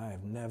know that I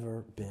have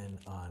never been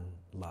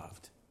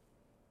unloved.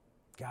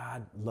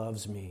 God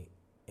loves me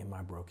in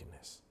my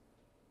brokenness.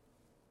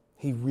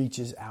 He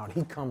reaches out.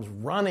 He comes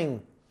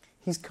running.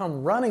 He's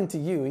come running to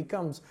you. He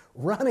comes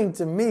running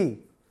to me,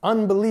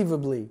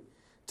 unbelievably.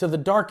 To the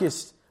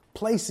darkest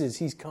places,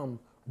 he's come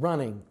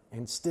running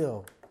and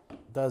still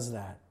does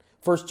that.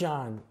 1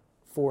 John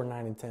 4,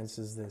 9 and 10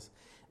 says this.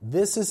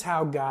 This is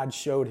how God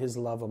showed his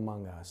love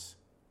among us.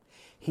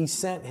 He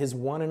sent his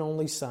one and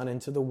only Son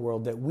into the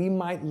world that we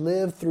might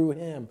live through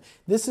him.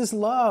 This is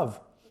love.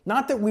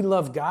 Not that we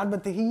love God,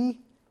 but that he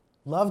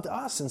loved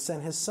us and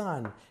sent his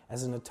Son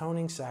as an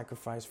atoning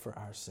sacrifice for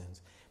our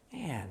sins.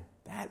 Man,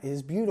 that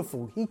is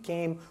beautiful. He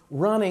came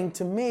running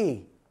to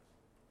me.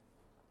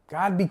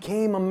 God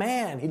became a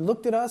man. He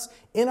looked at us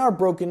in our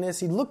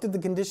brokenness. He looked at the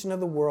condition of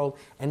the world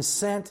and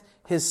sent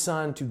his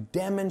Son to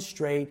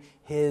demonstrate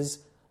his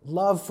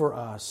love for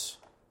us.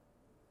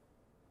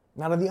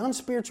 Now, to the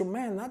unspiritual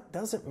man, that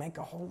doesn't make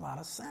a whole lot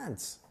of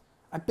sense.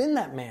 I've been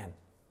that man.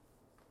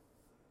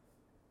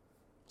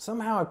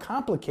 Somehow I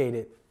complicate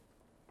it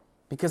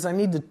because I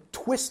need to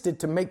twist it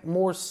to make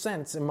more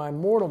sense in my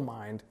mortal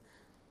mind.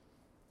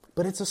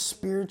 But it's a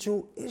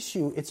spiritual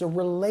issue. It's a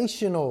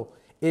relational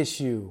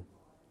issue.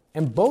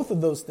 And both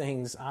of those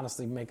things,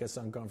 honestly, make us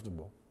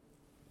uncomfortable.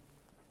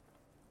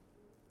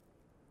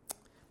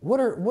 What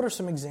are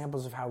some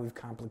examples of how we've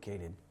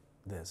complicated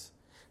this?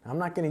 Now, I'm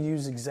not going to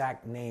use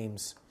exact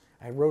names.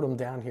 I wrote them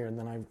down here, and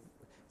then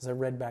as I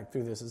read back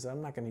through this, I said,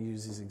 I'm not going to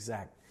use these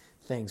exact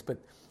things. But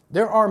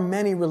there are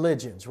many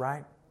religions,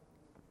 right?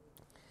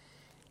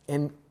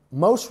 And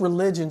most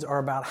religions are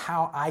about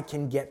how I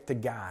can get to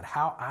God,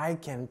 how I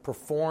can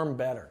perform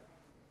better.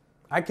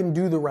 I can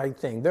do the right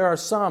thing. There are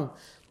some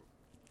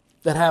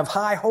that have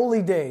high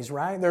holy days,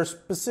 right? There are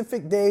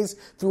specific days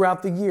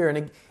throughout the year.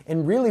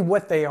 And really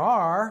what they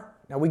are,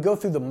 now we go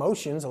through the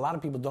motions. A lot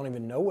of people don't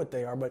even know what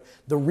they are. But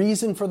the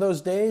reason for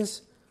those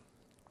days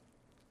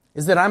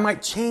is that I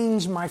might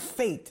change my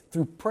fate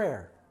through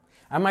prayer.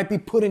 I might be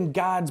put in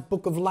God's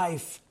book of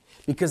life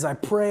because I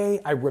pray,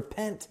 I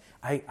repent,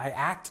 I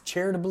act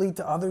charitably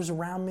to others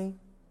around me.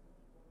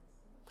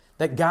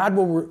 That God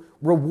will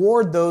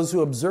reward those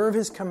who observe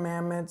his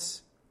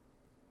commandments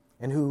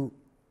and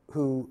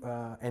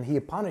and he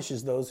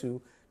punishes those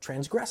who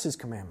transgress his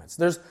commandments.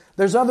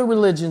 There's other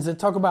religions that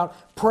talk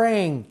about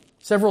praying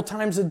several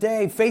times a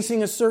day,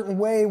 facing a certain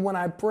way when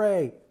I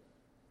pray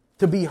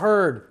to be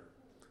heard.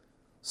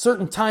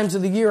 Certain times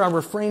of the year I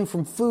refrain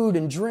from food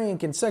and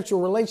drink and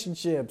sexual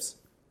relationships.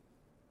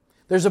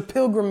 There's a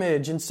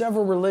pilgrimage in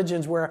several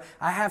religions where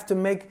I have to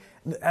make,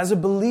 as a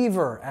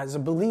believer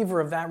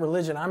of that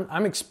religion,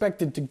 I'm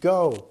expected to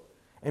go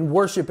and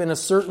worship in a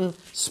certain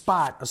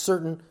spot, a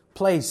certain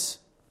place.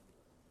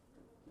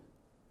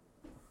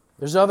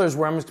 There's others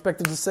where I'm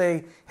expected to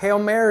say Hail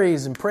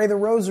Marys and pray the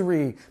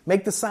rosary,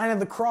 make the sign of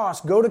the cross,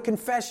 go to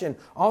confession.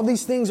 All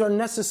these things are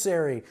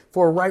necessary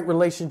for a right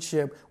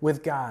relationship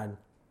with God.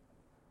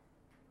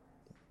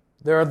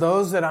 There are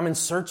those that I'm in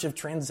search of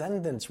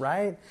transcendence,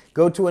 right?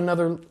 Go to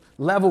another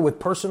level with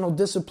personal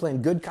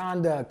discipline, good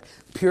conduct,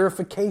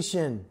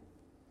 purification,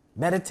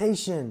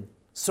 meditation,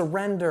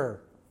 surrender.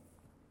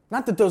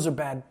 Not that those are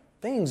bad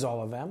things,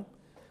 all of them.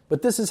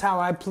 But this is how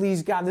I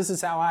please God. This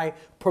is how I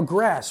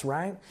progress,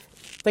 right?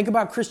 Think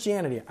about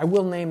Christianity. I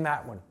will name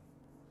that one.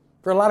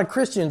 For a lot of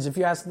Christians, if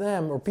you ask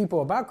them or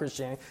people about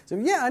Christianity,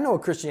 say, yeah, I know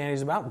what Christianity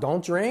is about.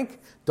 Don't drink,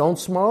 don't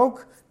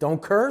smoke,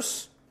 don't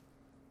curse,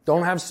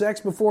 don't have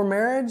sex before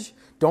marriage,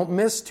 don't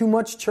miss too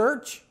much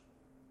church.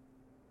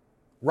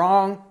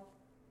 Wrong.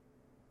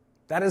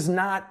 That is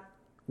not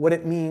what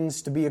it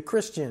means to be a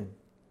Christian.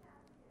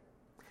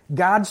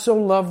 God so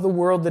loved the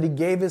world that he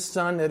gave his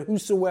Son that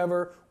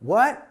whosoever,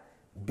 what?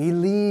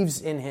 Believes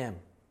in him.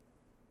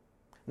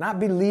 Not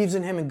believes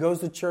in him and goes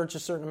to church a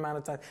certain amount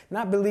of time.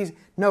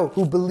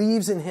 Who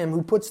believes in him,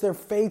 who puts their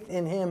faith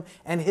in him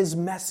and his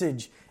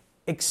message,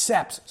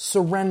 accepts,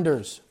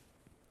 surrenders.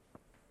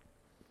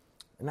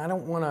 And I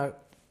don't want to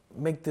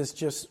make this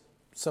just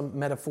some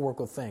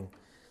metaphorical thing.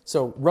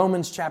 So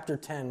Romans chapter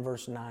 10,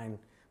 verse 9,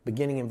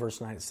 beginning in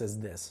verse 9, it says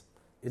this.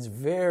 It's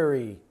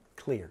very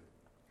clear.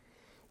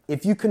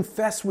 If you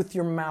confess with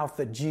your mouth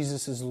that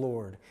Jesus is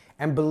Lord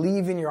and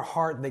believe in your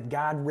heart that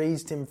God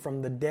raised him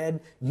from the dead,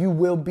 you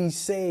will be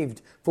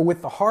saved. For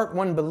with the heart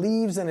one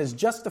believes and is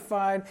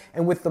justified,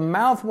 and with the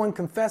mouth one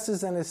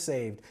confesses and is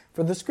saved.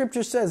 For the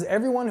scripture says,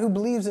 everyone who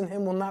believes in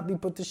him will not be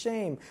put to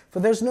shame.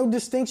 For there's no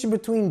distinction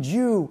between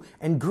Jew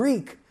and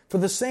Greek. For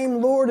the same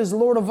Lord is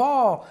Lord of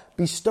all,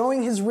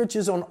 bestowing his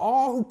riches on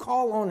all who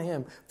call on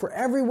him. For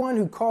everyone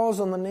who calls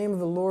on the name of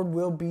the Lord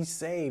will be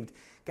saved.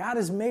 God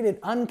has made it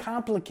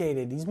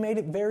uncomplicated. He's made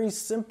it very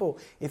simple.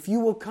 If you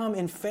will come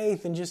in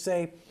faith and just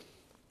say,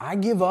 I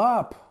give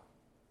up.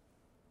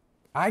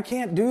 I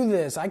can't do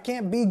this. I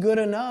can't be good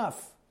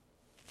enough.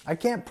 I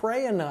can't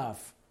pray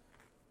enough.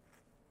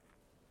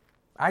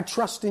 I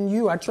trust in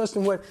you. I trust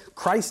in what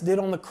Christ did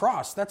on the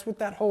cross. That's what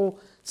that whole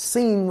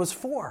scene was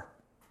for.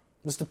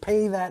 Was to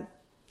pay that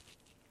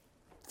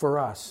for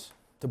us,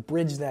 to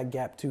bridge that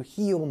gap, to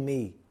heal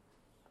me.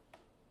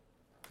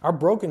 Our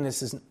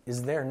brokenness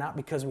is there not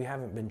because we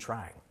haven't been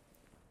trying.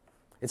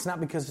 It's not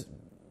because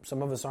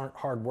some of us aren't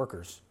hard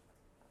workers.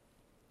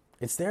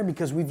 It's there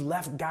because we've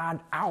left God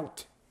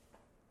out.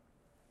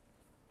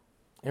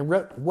 And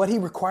what he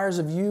requires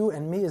of you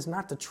and me is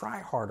not to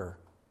try harder.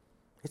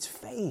 It's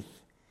faith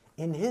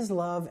in his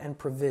love and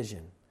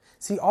provision.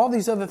 See, all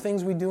these other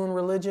things we do in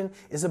religion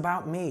is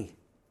about me.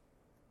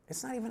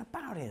 It's not even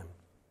about him.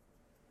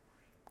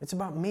 It's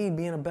about me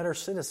being a better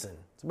citizen.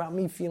 It's about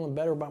me feeling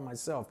better about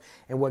myself.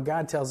 And what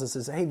God tells us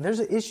is, hey, there's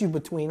an issue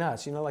between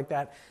us. You know, like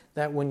that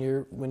when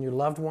your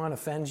loved one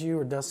offends you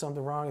or does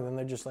something wrong, and then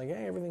they're just like,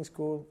 hey, everything's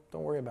cool.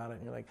 Don't worry about it.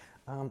 And you're like,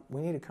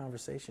 we need a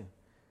conversation.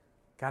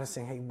 God is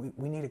saying, hey,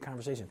 we need a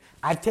conversation.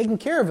 I've taken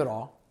care of it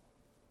all.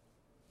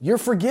 You're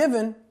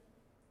forgiven,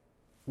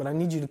 but I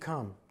need you to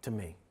come to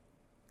me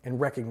and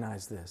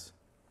recognize this.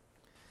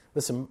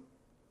 Listen,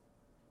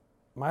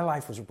 my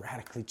life was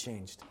radically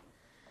changed.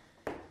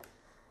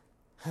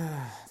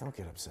 Don't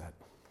get upset.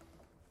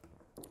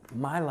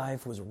 My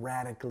life was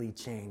radically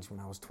changed when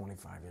I was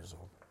 25 years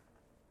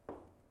old.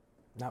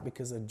 Not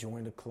because I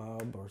joined a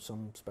club or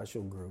some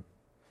special group.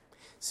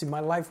 See, my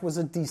life was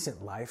a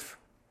decent life.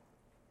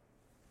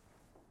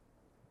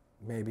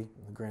 Maybe,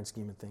 in the grand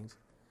scheme of things.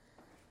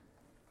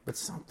 But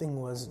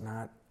something was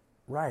not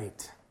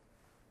right.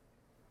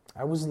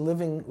 I was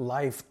living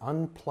life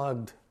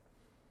unplugged.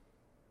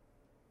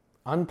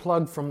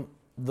 Unplugged from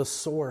the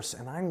source,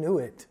 and I knew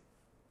it.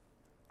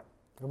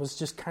 I was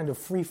just kind of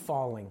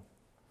free-falling,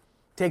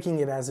 taking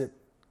it as it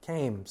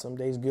came. Some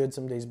days good,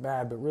 some days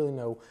bad, but really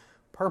no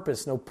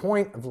purpose, no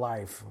point of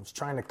life. I was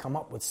trying to come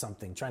up with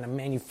something, trying to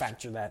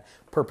manufacture that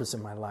purpose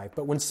in my life.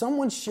 But when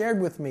someone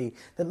shared with me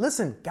that,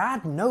 listen,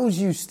 God knows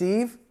you,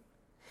 Steve.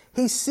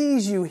 He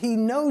sees you, he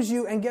knows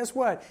you, and guess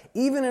what?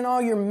 Even in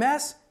all your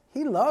mess,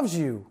 he loves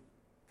you.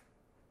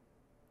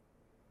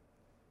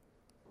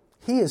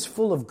 He is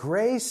full of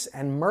grace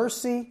and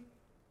mercy.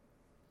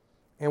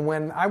 And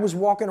when I was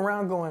walking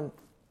around going,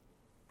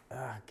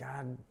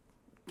 God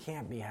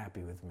can't be happy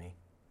with me,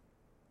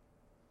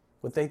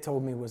 what they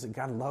told me was that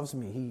God loves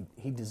me.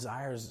 He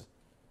desires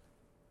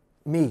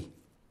me.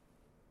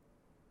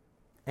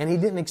 And he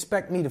didn't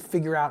expect me to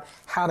figure out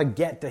how to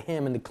get to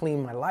him and to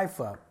clean my life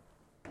up.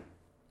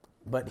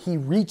 But he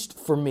reached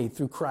for me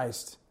through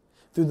Christ,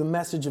 through the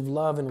message of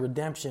love and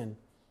redemption.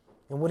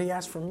 And what he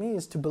asked from me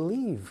is to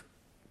believe.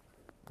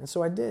 And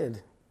so I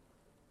did.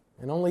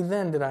 And only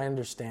then did I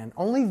understand.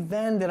 Only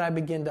then did I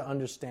begin to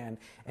understand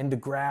and to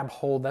grab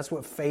hold. That's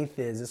what faith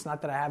is. It's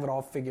not that I have it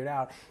all figured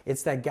out.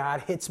 It's that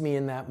God hits me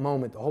in that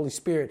moment. The Holy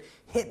Spirit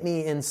hit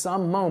me in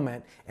some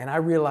moment, and I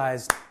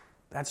realized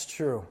that's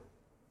true.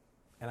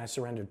 And I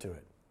surrendered to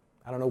it.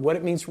 I don't know what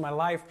it means for my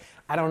life.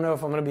 I don't know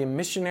if I'm going to be a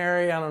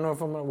missionary. I don't know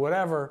if I'm going to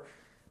whatever.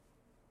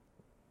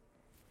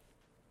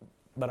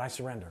 But I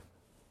surrender.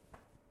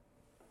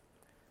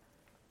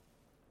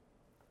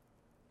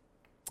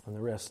 And the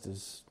rest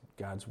is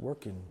God's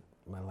work in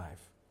my life.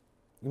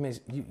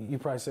 You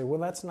probably say,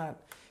 well,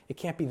 it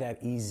can't be that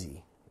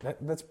easy.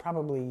 That's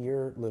probably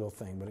your little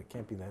thing, but it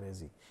can't be that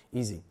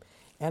easy.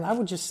 And I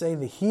would just say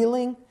the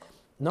healing,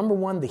 number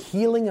one, the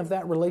healing of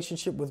that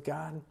relationship with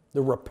God,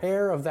 the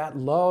repair of that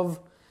love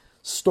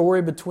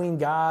story between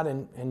God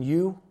and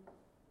you,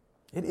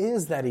 it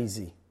is that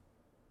easy.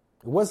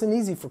 It wasn't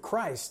easy for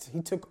Christ.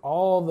 He took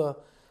all the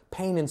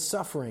pain and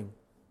suffering.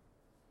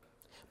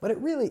 But it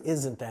really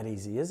isn't that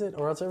easy, is it?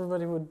 Or else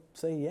everybody would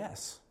say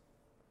yes.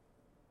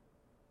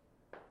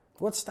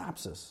 What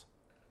stops us?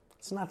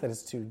 It's not that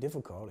it's too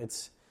difficult.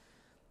 It's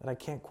that I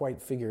can't quite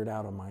figure it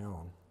out on my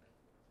own.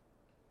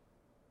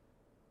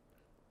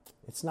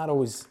 It's not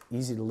always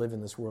easy to live in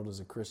this world as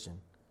a Christian.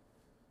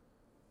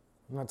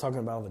 I'm not talking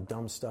about all the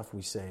dumb stuff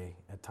we say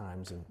at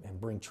times and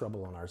bring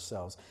trouble on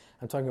ourselves.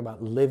 I'm talking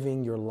about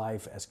living your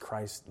life as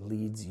Christ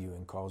leads you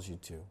and calls you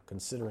to,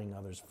 considering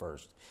others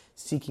first,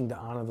 seeking to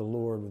honor the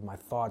Lord with my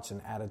thoughts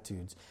and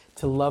attitudes,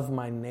 to love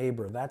my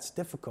neighbor. That's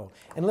difficult.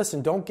 And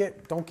listen, don't get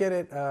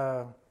it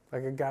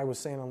like a guy was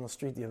saying on the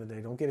street the other day.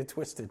 Don't get it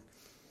twisted.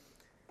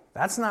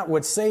 That's not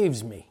what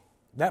saves me.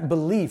 That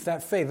belief,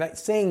 that faith, that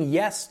saying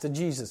yes to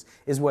Jesus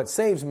is what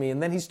saves me.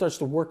 And then he starts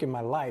to work in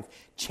my life,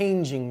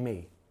 changing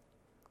me.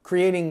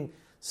 Creating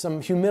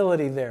some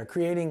humility there,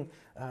 creating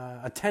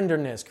a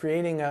tenderness,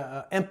 creating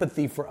a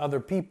empathy for other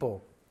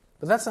people.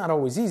 But that's not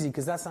always easy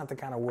because that's not the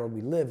kind of world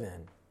we live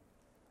in.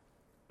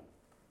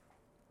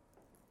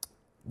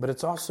 But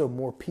it's also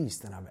more peace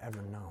than I've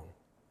ever known.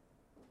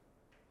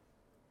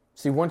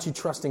 See, once you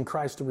trust in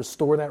Christ to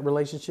restore that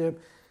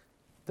relationship,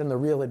 then the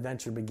real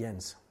adventure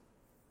begins.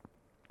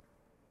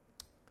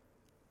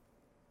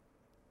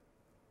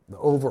 The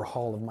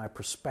overhaul of my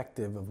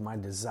perspective, of my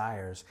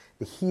desires,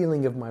 the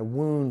healing of my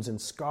wounds and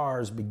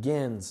scars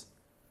begins.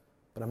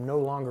 But I'm no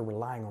longer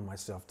relying on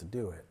myself to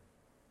do it.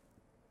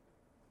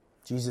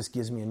 Jesus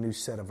gives me a new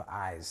set of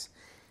eyes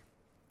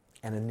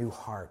and a new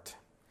heart.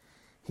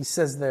 He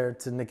says there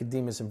to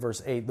Nicodemus in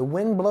verse 8, the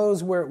wind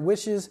blows where it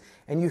wishes,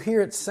 and you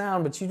hear its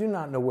sound, but you do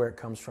not know where it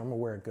comes from or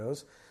where it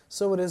goes.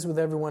 So it is with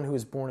everyone who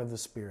is born of the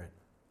Spirit.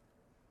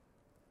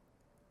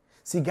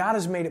 See, God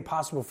has made it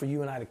possible for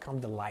you and I to come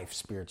to life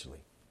spiritually.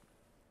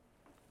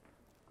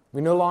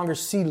 We no longer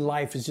see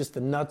life as just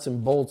the nuts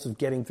and bolts of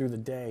getting through the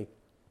day,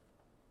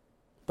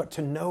 but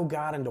to know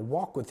God and to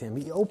walk with Him.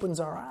 He opens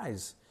our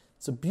eyes.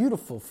 It's a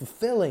beautiful,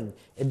 fulfilling,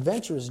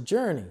 adventurous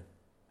journey.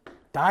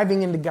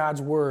 Diving into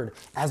God's Word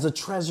as a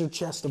treasure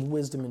chest of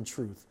wisdom and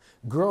truth.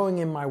 Growing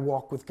in my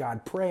walk with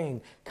God.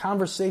 Praying.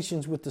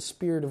 Conversations with the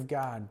Spirit of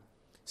God.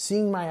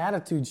 Seeing my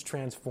attitudes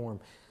transform.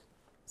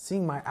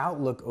 Seeing my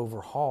outlook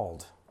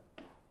overhauled.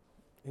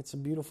 It's a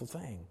beautiful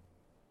thing.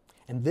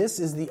 And this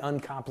is the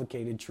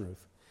uncomplicated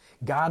truth.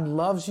 God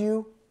loves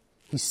you.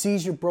 He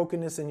sees your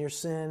brokenness and your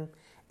sin.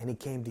 And He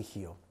came to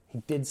heal.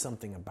 He did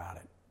something about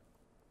it.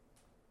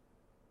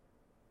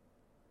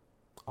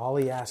 All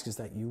He asks is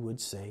that you would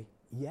say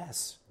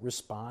yes.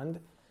 Respond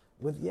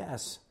with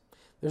yes.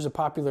 There's a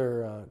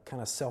popular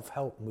kind of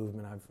self-help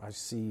movement I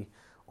see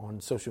on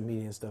social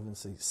media and stuff, and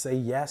say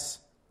yes,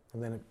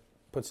 and then it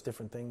puts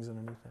different things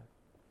underneath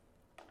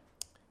it.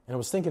 And I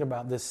was thinking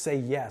about this, say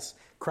yes.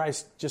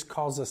 Christ just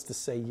calls us to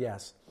say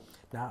yes.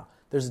 Now,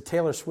 there's a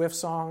Taylor Swift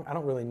song. I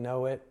don't really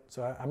know it,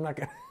 so I'm not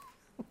going to...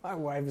 My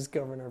wife is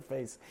covering her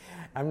face.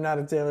 I'm not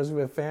a Taylor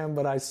Swift fan,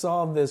 but I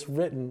saw this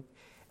written,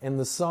 and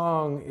the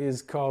song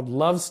is called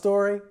Love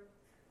Story.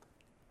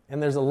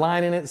 And there's a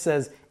line in it that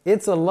says,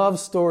 it's a love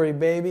story,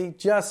 baby.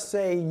 Just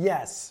say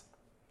yes.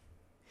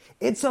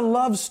 It's a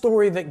love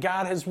story that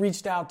God has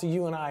reached out to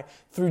you and I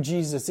through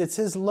Jesus. It's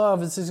His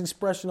love. It's His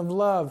expression of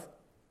love.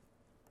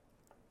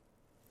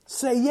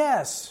 Say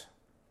yes.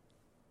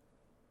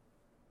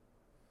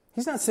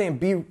 He's not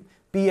saying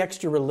be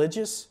extra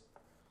religious,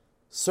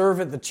 serve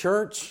at the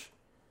church,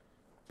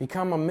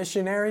 become a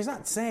missionary. He's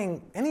not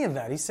saying any of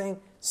that. He's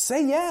saying,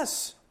 say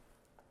yes.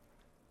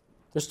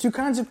 There's two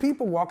kinds of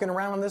people walking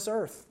around on this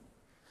earth.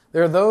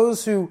 There are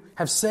those who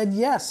have said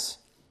yes.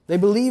 They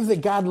believe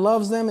that God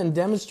loves them and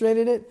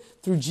demonstrated it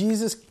through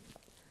Jesus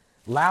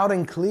loud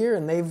and clear,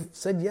 and they've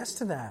said yes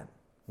to that.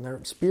 And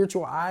their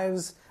spiritual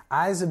eyes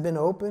have been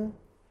opened,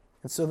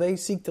 and so they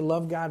seek to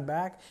love God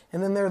back.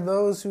 And then there are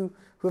those who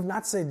have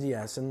not said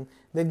yes, and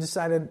they've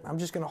decided, I'm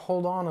just going to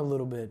hold on a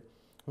little bit.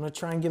 I'm going to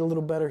try and get a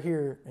little better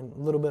here and a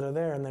little better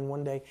there, and then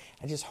one day,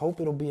 I just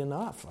hope it'll be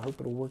enough. I hope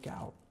it'll work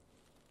out.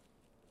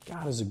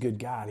 God is a good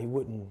God. He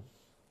wouldn't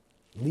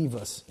leave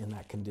us in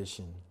that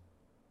condition.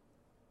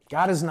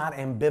 God is not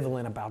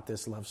ambivalent about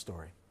this love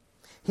story.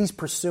 He's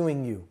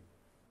pursuing you.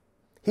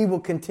 He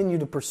will continue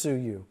to pursue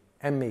you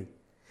and me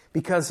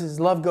because His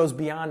love goes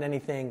beyond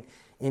anything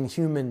in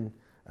human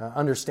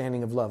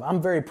understanding of love.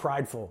 I'm very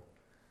prideful,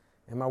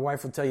 and my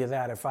wife will tell you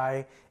that. If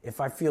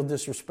I feel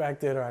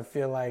disrespected or I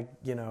feel like,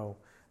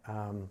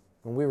 when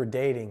we were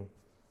dating,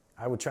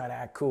 I would try to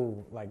act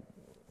cool, like,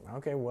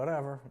 okay,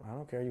 whatever. I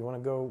don't care. You want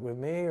to go with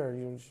me or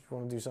you just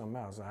want to do something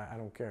else? I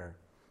don't care.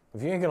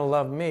 If you ain't going to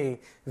love me,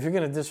 if you're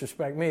going to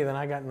disrespect me, then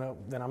I'm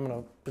going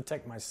to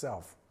protect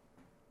myself.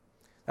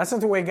 That's not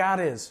the way God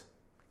is.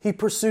 He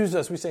pursues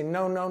us. We say,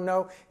 no, no,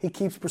 no. He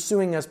keeps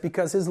pursuing us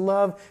because His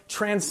love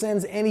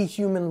transcends any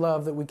human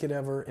love that we could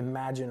ever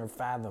imagine or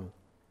fathom.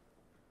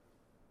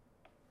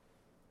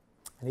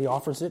 And He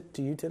offers it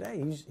to you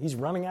today. He's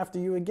running after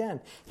you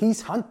again.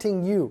 He's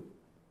hunting you.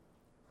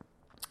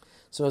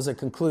 So as I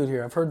conclude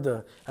here, I've heard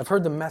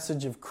the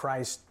message of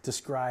Christ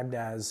described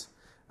as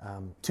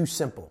too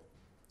simple,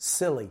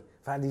 silly.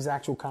 I've had these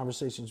actual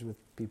conversations with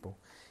people.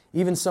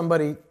 Even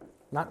somebody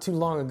not too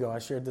long ago, I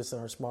shared this in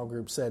our small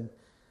group, said,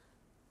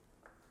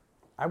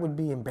 I would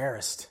be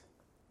embarrassed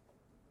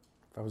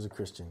if I was a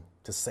Christian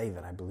to say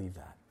that I believe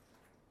that.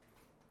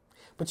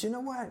 But you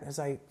know what? As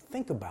I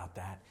think about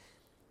that,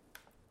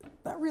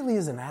 that really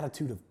is an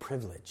attitude of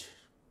privilege,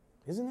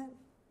 isn't it?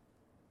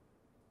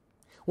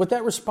 What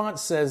that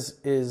response says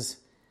is,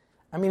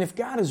 if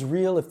God is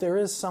real, if there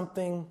is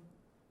something,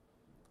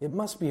 it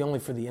must be only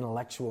for the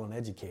intellectual and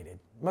educated.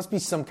 It must be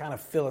some kind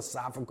of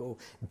philosophical,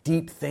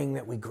 deep thing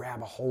that we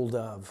grab a hold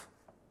of,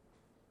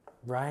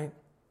 right?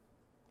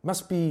 It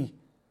must be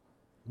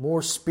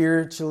more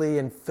spiritually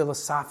and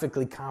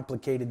philosophically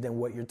complicated than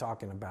what you're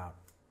talking about.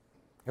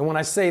 And when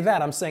I say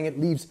that, I'm saying it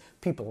leaves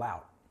people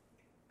out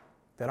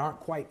that aren't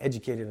quite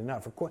educated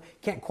enough or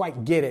can't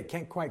quite get it,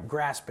 can't quite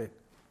grasp it,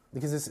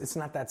 because it's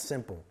not that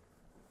simple.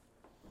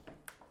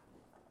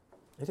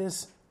 It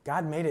is.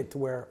 God made it to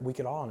where we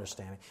could all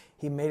understand it.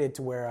 He made it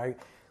to where I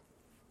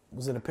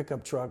was in a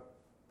pickup truck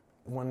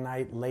one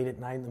night, late at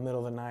night, in the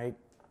middle of the night,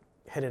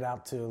 headed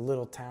out to a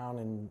little town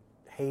in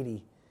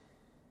Haiti,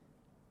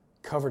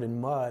 covered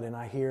in mud, and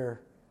I hear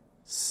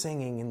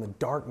singing in the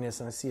darkness,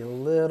 and I see a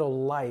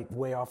little light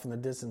way off in the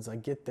distance. I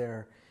get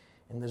there,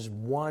 and there's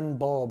one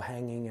bulb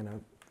hanging and a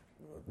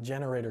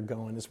generator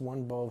going. This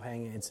one bulb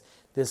hanging. It's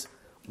this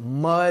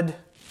mud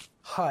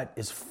hut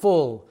is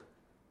full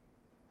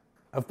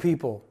of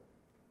people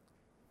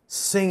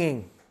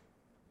singing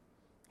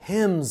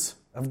hymns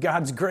of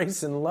God's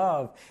grace and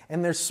love,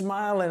 and they're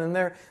smiling,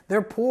 and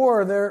they're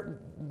poor,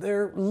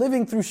 they're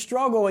living through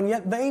struggle, and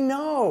yet they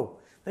know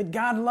that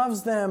God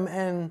loves them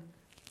and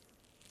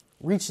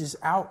reaches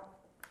out.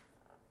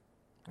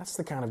 That's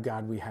the kind of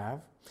God we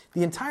have.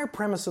 The entire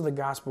premise of the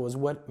gospel is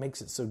what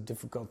makes it so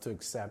difficult to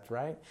accept,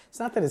 right? It's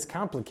not that it's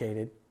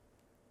complicated,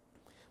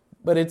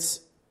 but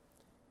it's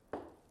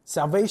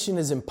salvation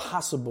is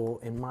impossible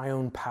in my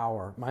own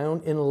power, my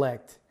own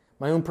intellect,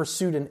 my own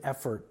pursuit and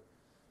effort.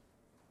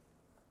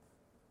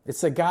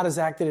 It's that God has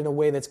acted in a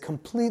way that's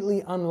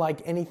completely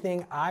unlike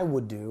anything I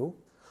would do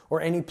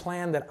or any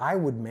plan that I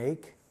would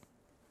make.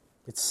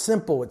 It's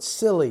simple, it's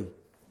silly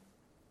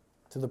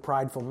to the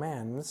prideful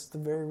man. And that's the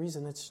very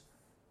reason it's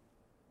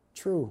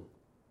true.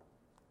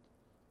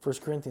 1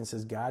 Corinthians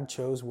says, God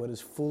chose what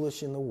is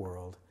foolish in the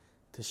world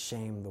to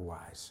shame the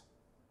wise.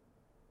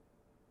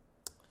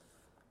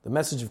 The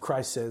message of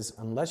Christ says,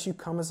 unless you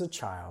come as a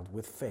child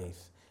with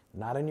faith,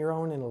 not in your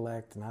own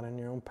intellect, not in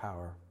your own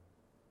power,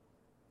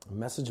 a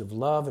message of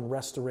love and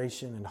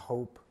restoration and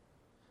hope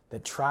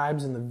that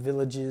tribes in the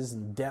villages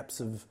and depths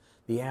of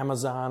the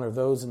Amazon or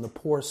those in the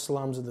poor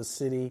slums of the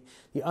city,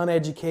 the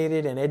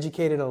uneducated and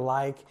educated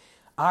alike,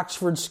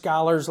 Oxford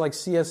scholars like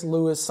C.S.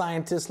 Lewis,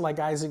 scientists like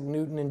Isaac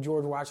Newton and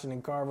George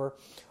Washington Carver,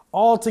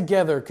 all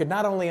together could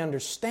not only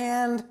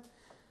understand,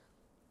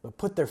 but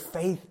put their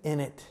faith in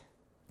it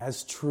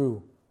as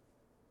true.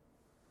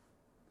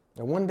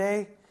 And one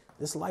day,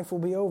 this life will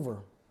be over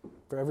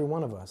for every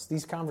one of us.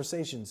 These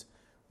conversations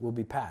will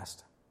be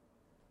past.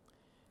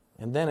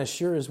 And then, as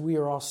sure as we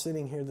are all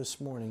sitting here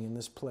this morning in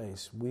this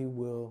place, we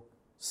will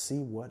see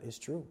what is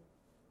true.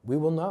 We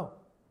will know.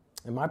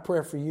 And my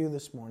prayer for you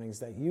this morning is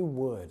that you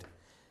would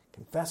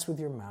confess with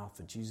your mouth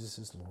that Jesus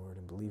is Lord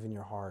and believe in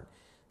your heart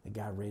that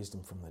God raised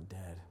him from the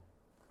dead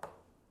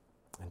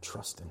and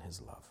trust in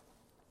his love.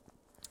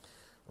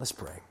 Let's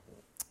pray.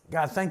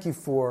 God, thank you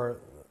for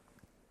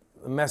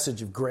the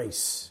message of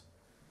grace,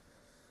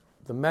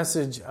 the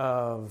message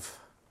of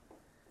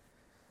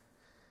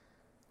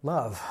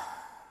love.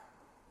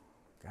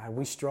 God,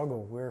 we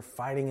struggle. We're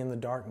fighting in the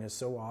darkness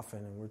so often,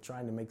 and we're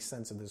trying to make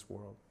sense of this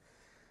world.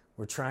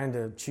 We're trying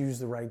to choose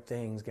the right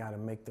things, God,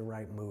 and make the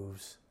right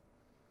moves.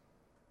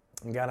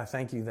 And God, I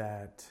thank you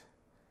that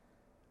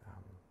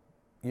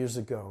years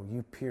ago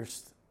you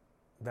pierced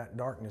that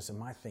darkness in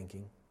my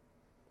thinking,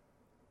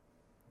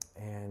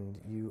 and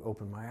you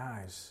opened my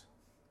eyes.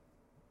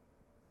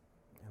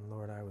 And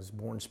Lord, I was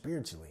born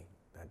spiritually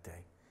that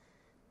day.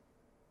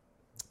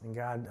 And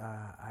God,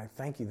 I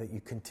thank you that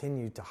you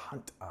continue to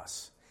hunt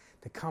us,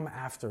 to come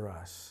after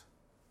us,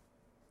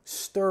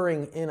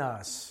 stirring in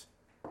us,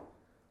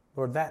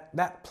 Lord,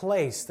 that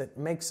place that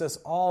makes us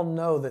all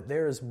know that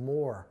there is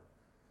more.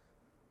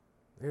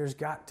 There's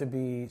got to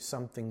be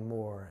something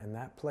more, and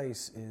that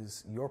place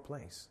is your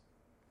place.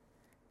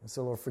 And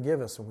so, Lord, forgive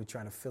us when we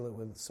try to fill it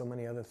with so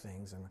many other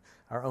things, and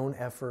our own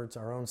efforts,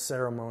 our own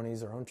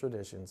ceremonies, our own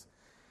traditions.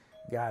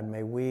 God,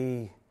 may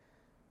we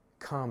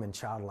come in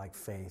childlike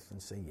faith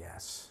and say,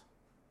 yes.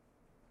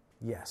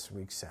 Yes,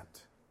 we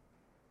accept.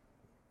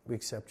 We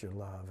accept your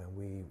love, and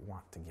we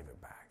want to give it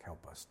back.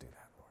 Help us do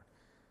that, Lord.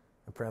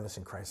 I pray this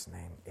in Christ's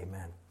name.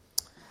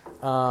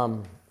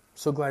 Amen.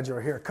 So glad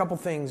you're here. A couple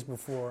things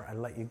before I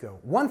let you go.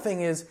 One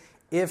thing is,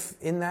 if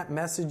in that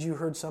message you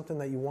heard something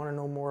that you want to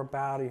know more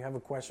about, or you have a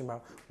question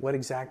about what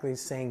exactly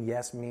saying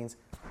yes means,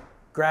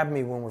 grab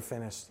me when we're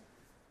finished.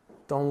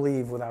 Don't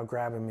leave without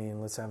grabbing me,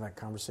 and let's have that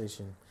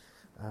conversation.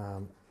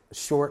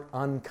 Short,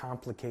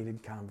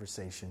 uncomplicated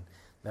conversation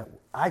that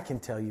I can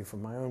tell you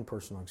from my own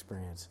personal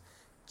experience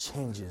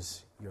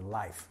changes your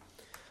life.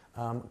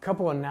 A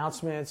couple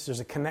announcements. There's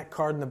a Connect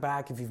card in the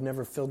back if you've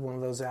never filled one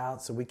of those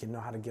out, so we can know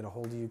how to get a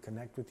hold of you,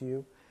 connect with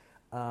you.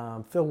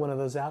 Fill one of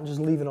those out and just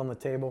leave it on the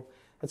table.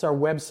 That's our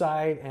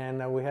website,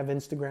 and we have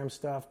Instagram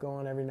stuff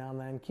going every now and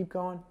then. Keep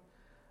going.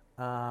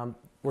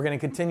 We're going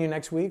to continue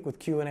next week with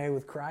Q&A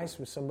with Christ,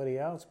 with somebody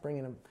else,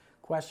 bringing a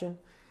question.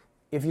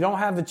 If you don't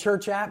have the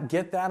church app,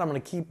 get that. I'm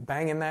going to keep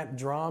banging that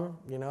drum.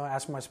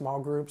 Ask my small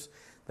groups.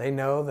 They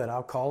know that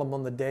I'll call them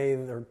on the day,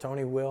 or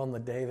Tony will, on the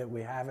day that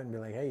we have it, and be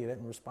like, hey, you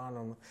didn't respond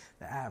on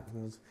the app.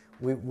 And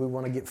we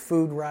want to get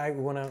food right.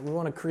 We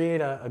want to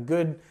create a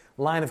good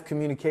line of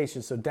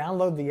communication. So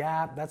download the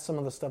app. That's some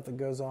of the stuff that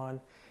goes on.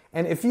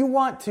 And if you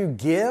want to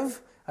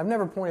give, I've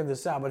never pointed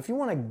this out, but if you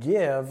want to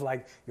give,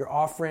 like your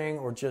offering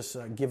or just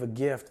give a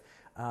gift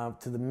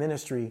to the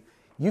ministry,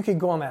 you could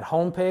go on that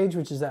homepage,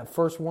 which is that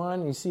first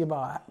one. You see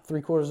about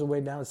 3/4 of the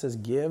way down, it says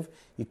give.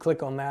 You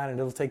click on that, and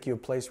it'll take you a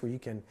place where you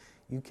can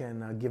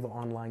give an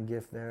online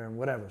gift there and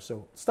whatever.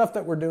 So stuff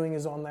that we're doing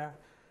is on there.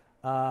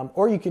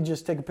 Or you could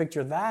just take a picture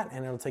of that,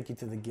 and it'll take you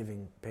to the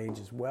giving page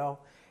as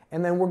well.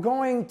 And then we're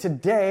going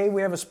today,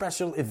 we have a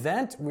special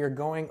event. We're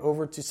going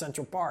over to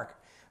Central Park.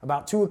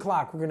 About 2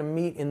 o'clock, we're going to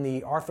meet in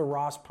the Arthur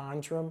Ross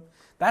Pine Room.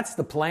 That's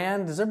the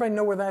plan. Does everybody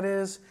know where that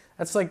is?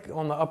 That's like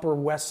on the Upper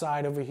West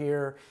Side over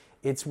here.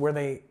 It's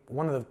where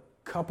one of the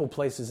couple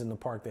places in the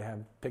park they have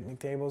picnic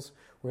tables.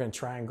 We're going to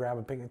try and grab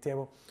a picnic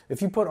table.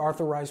 If you put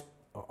Arthur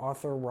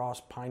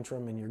Ross Pine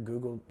Room in your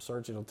Google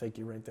search, it'll take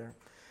you right there.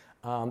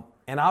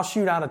 And I'll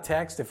shoot out a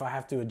text if I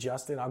have to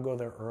adjust it. I'll go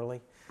there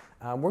early.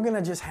 We're going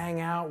to just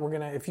hang out.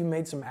 If you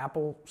made some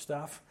apple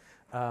stuff,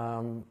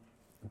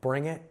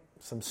 bring it,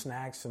 some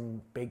snacks,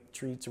 some baked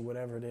treats or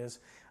whatever it is.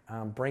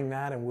 Bring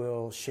that and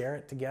we'll share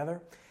it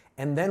together.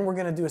 And then we're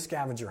going to do a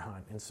scavenger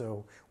hunt. And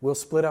so we'll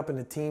split up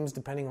into teams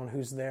depending on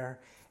who's there,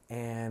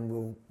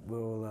 and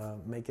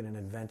we'll make it an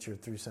adventure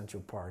through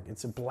Central Park.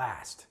 It's a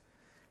blast.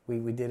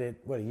 We did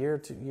it, a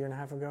year and a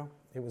half ago?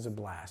 It was a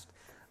blast.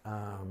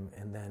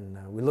 And then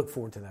we look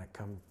forward to that.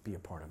 Come be a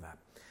part of that.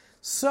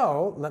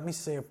 So let me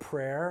say a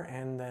prayer,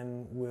 and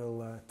then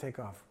we'll take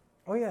off.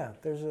 Oh, yeah,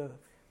 we're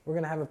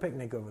going to have a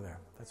picnic over there.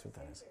 That's what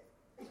that is.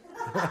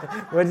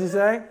 What did you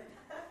say?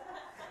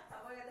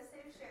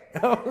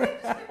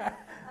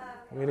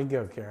 Way to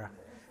go, Kara.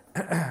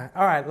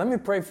 All right, let me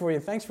pray for you.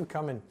 Thanks for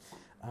coming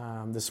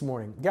this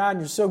morning. God,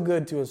 you're so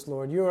good to us,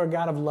 Lord. You are a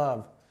God of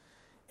love.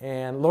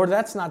 And, Lord,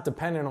 that's not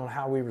dependent on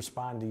how we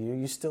respond to you.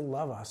 You still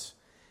love us.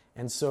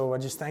 And so I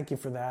just thank you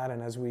for that.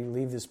 And as we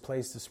leave this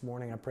place this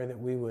morning, I pray that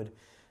we would,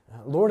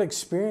 Lord,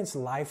 experience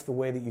life the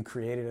way that you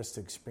created us to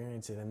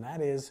experience it. And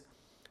that is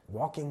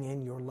walking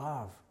in your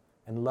love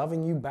and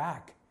loving you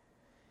back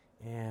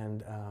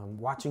and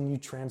watching you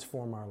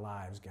transform our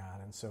lives,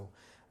 God. And so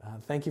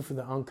thank you for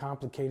the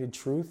uncomplicated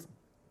truth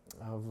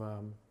of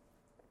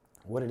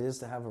what it is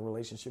to have a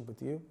relationship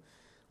with you.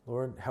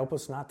 Lord, help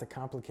us not to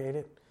complicate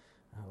it.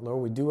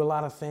 Lord, we do a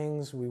lot of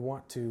things. We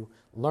want to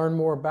learn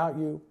more about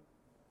you.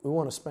 We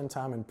want to spend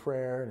time in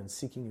prayer and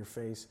seeking your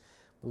face.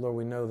 But Lord,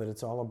 we know that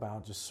it's all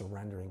about just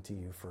surrendering to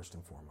you first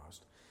and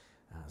foremost.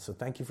 So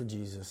thank you for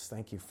Jesus.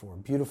 Thank you for a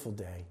beautiful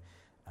day.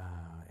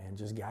 And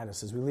just guide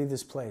us as we leave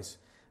this place.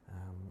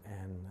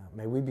 And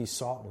may we be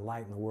salt and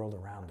light in the world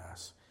around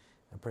us.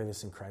 I pray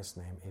this in Christ's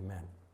name. Amen.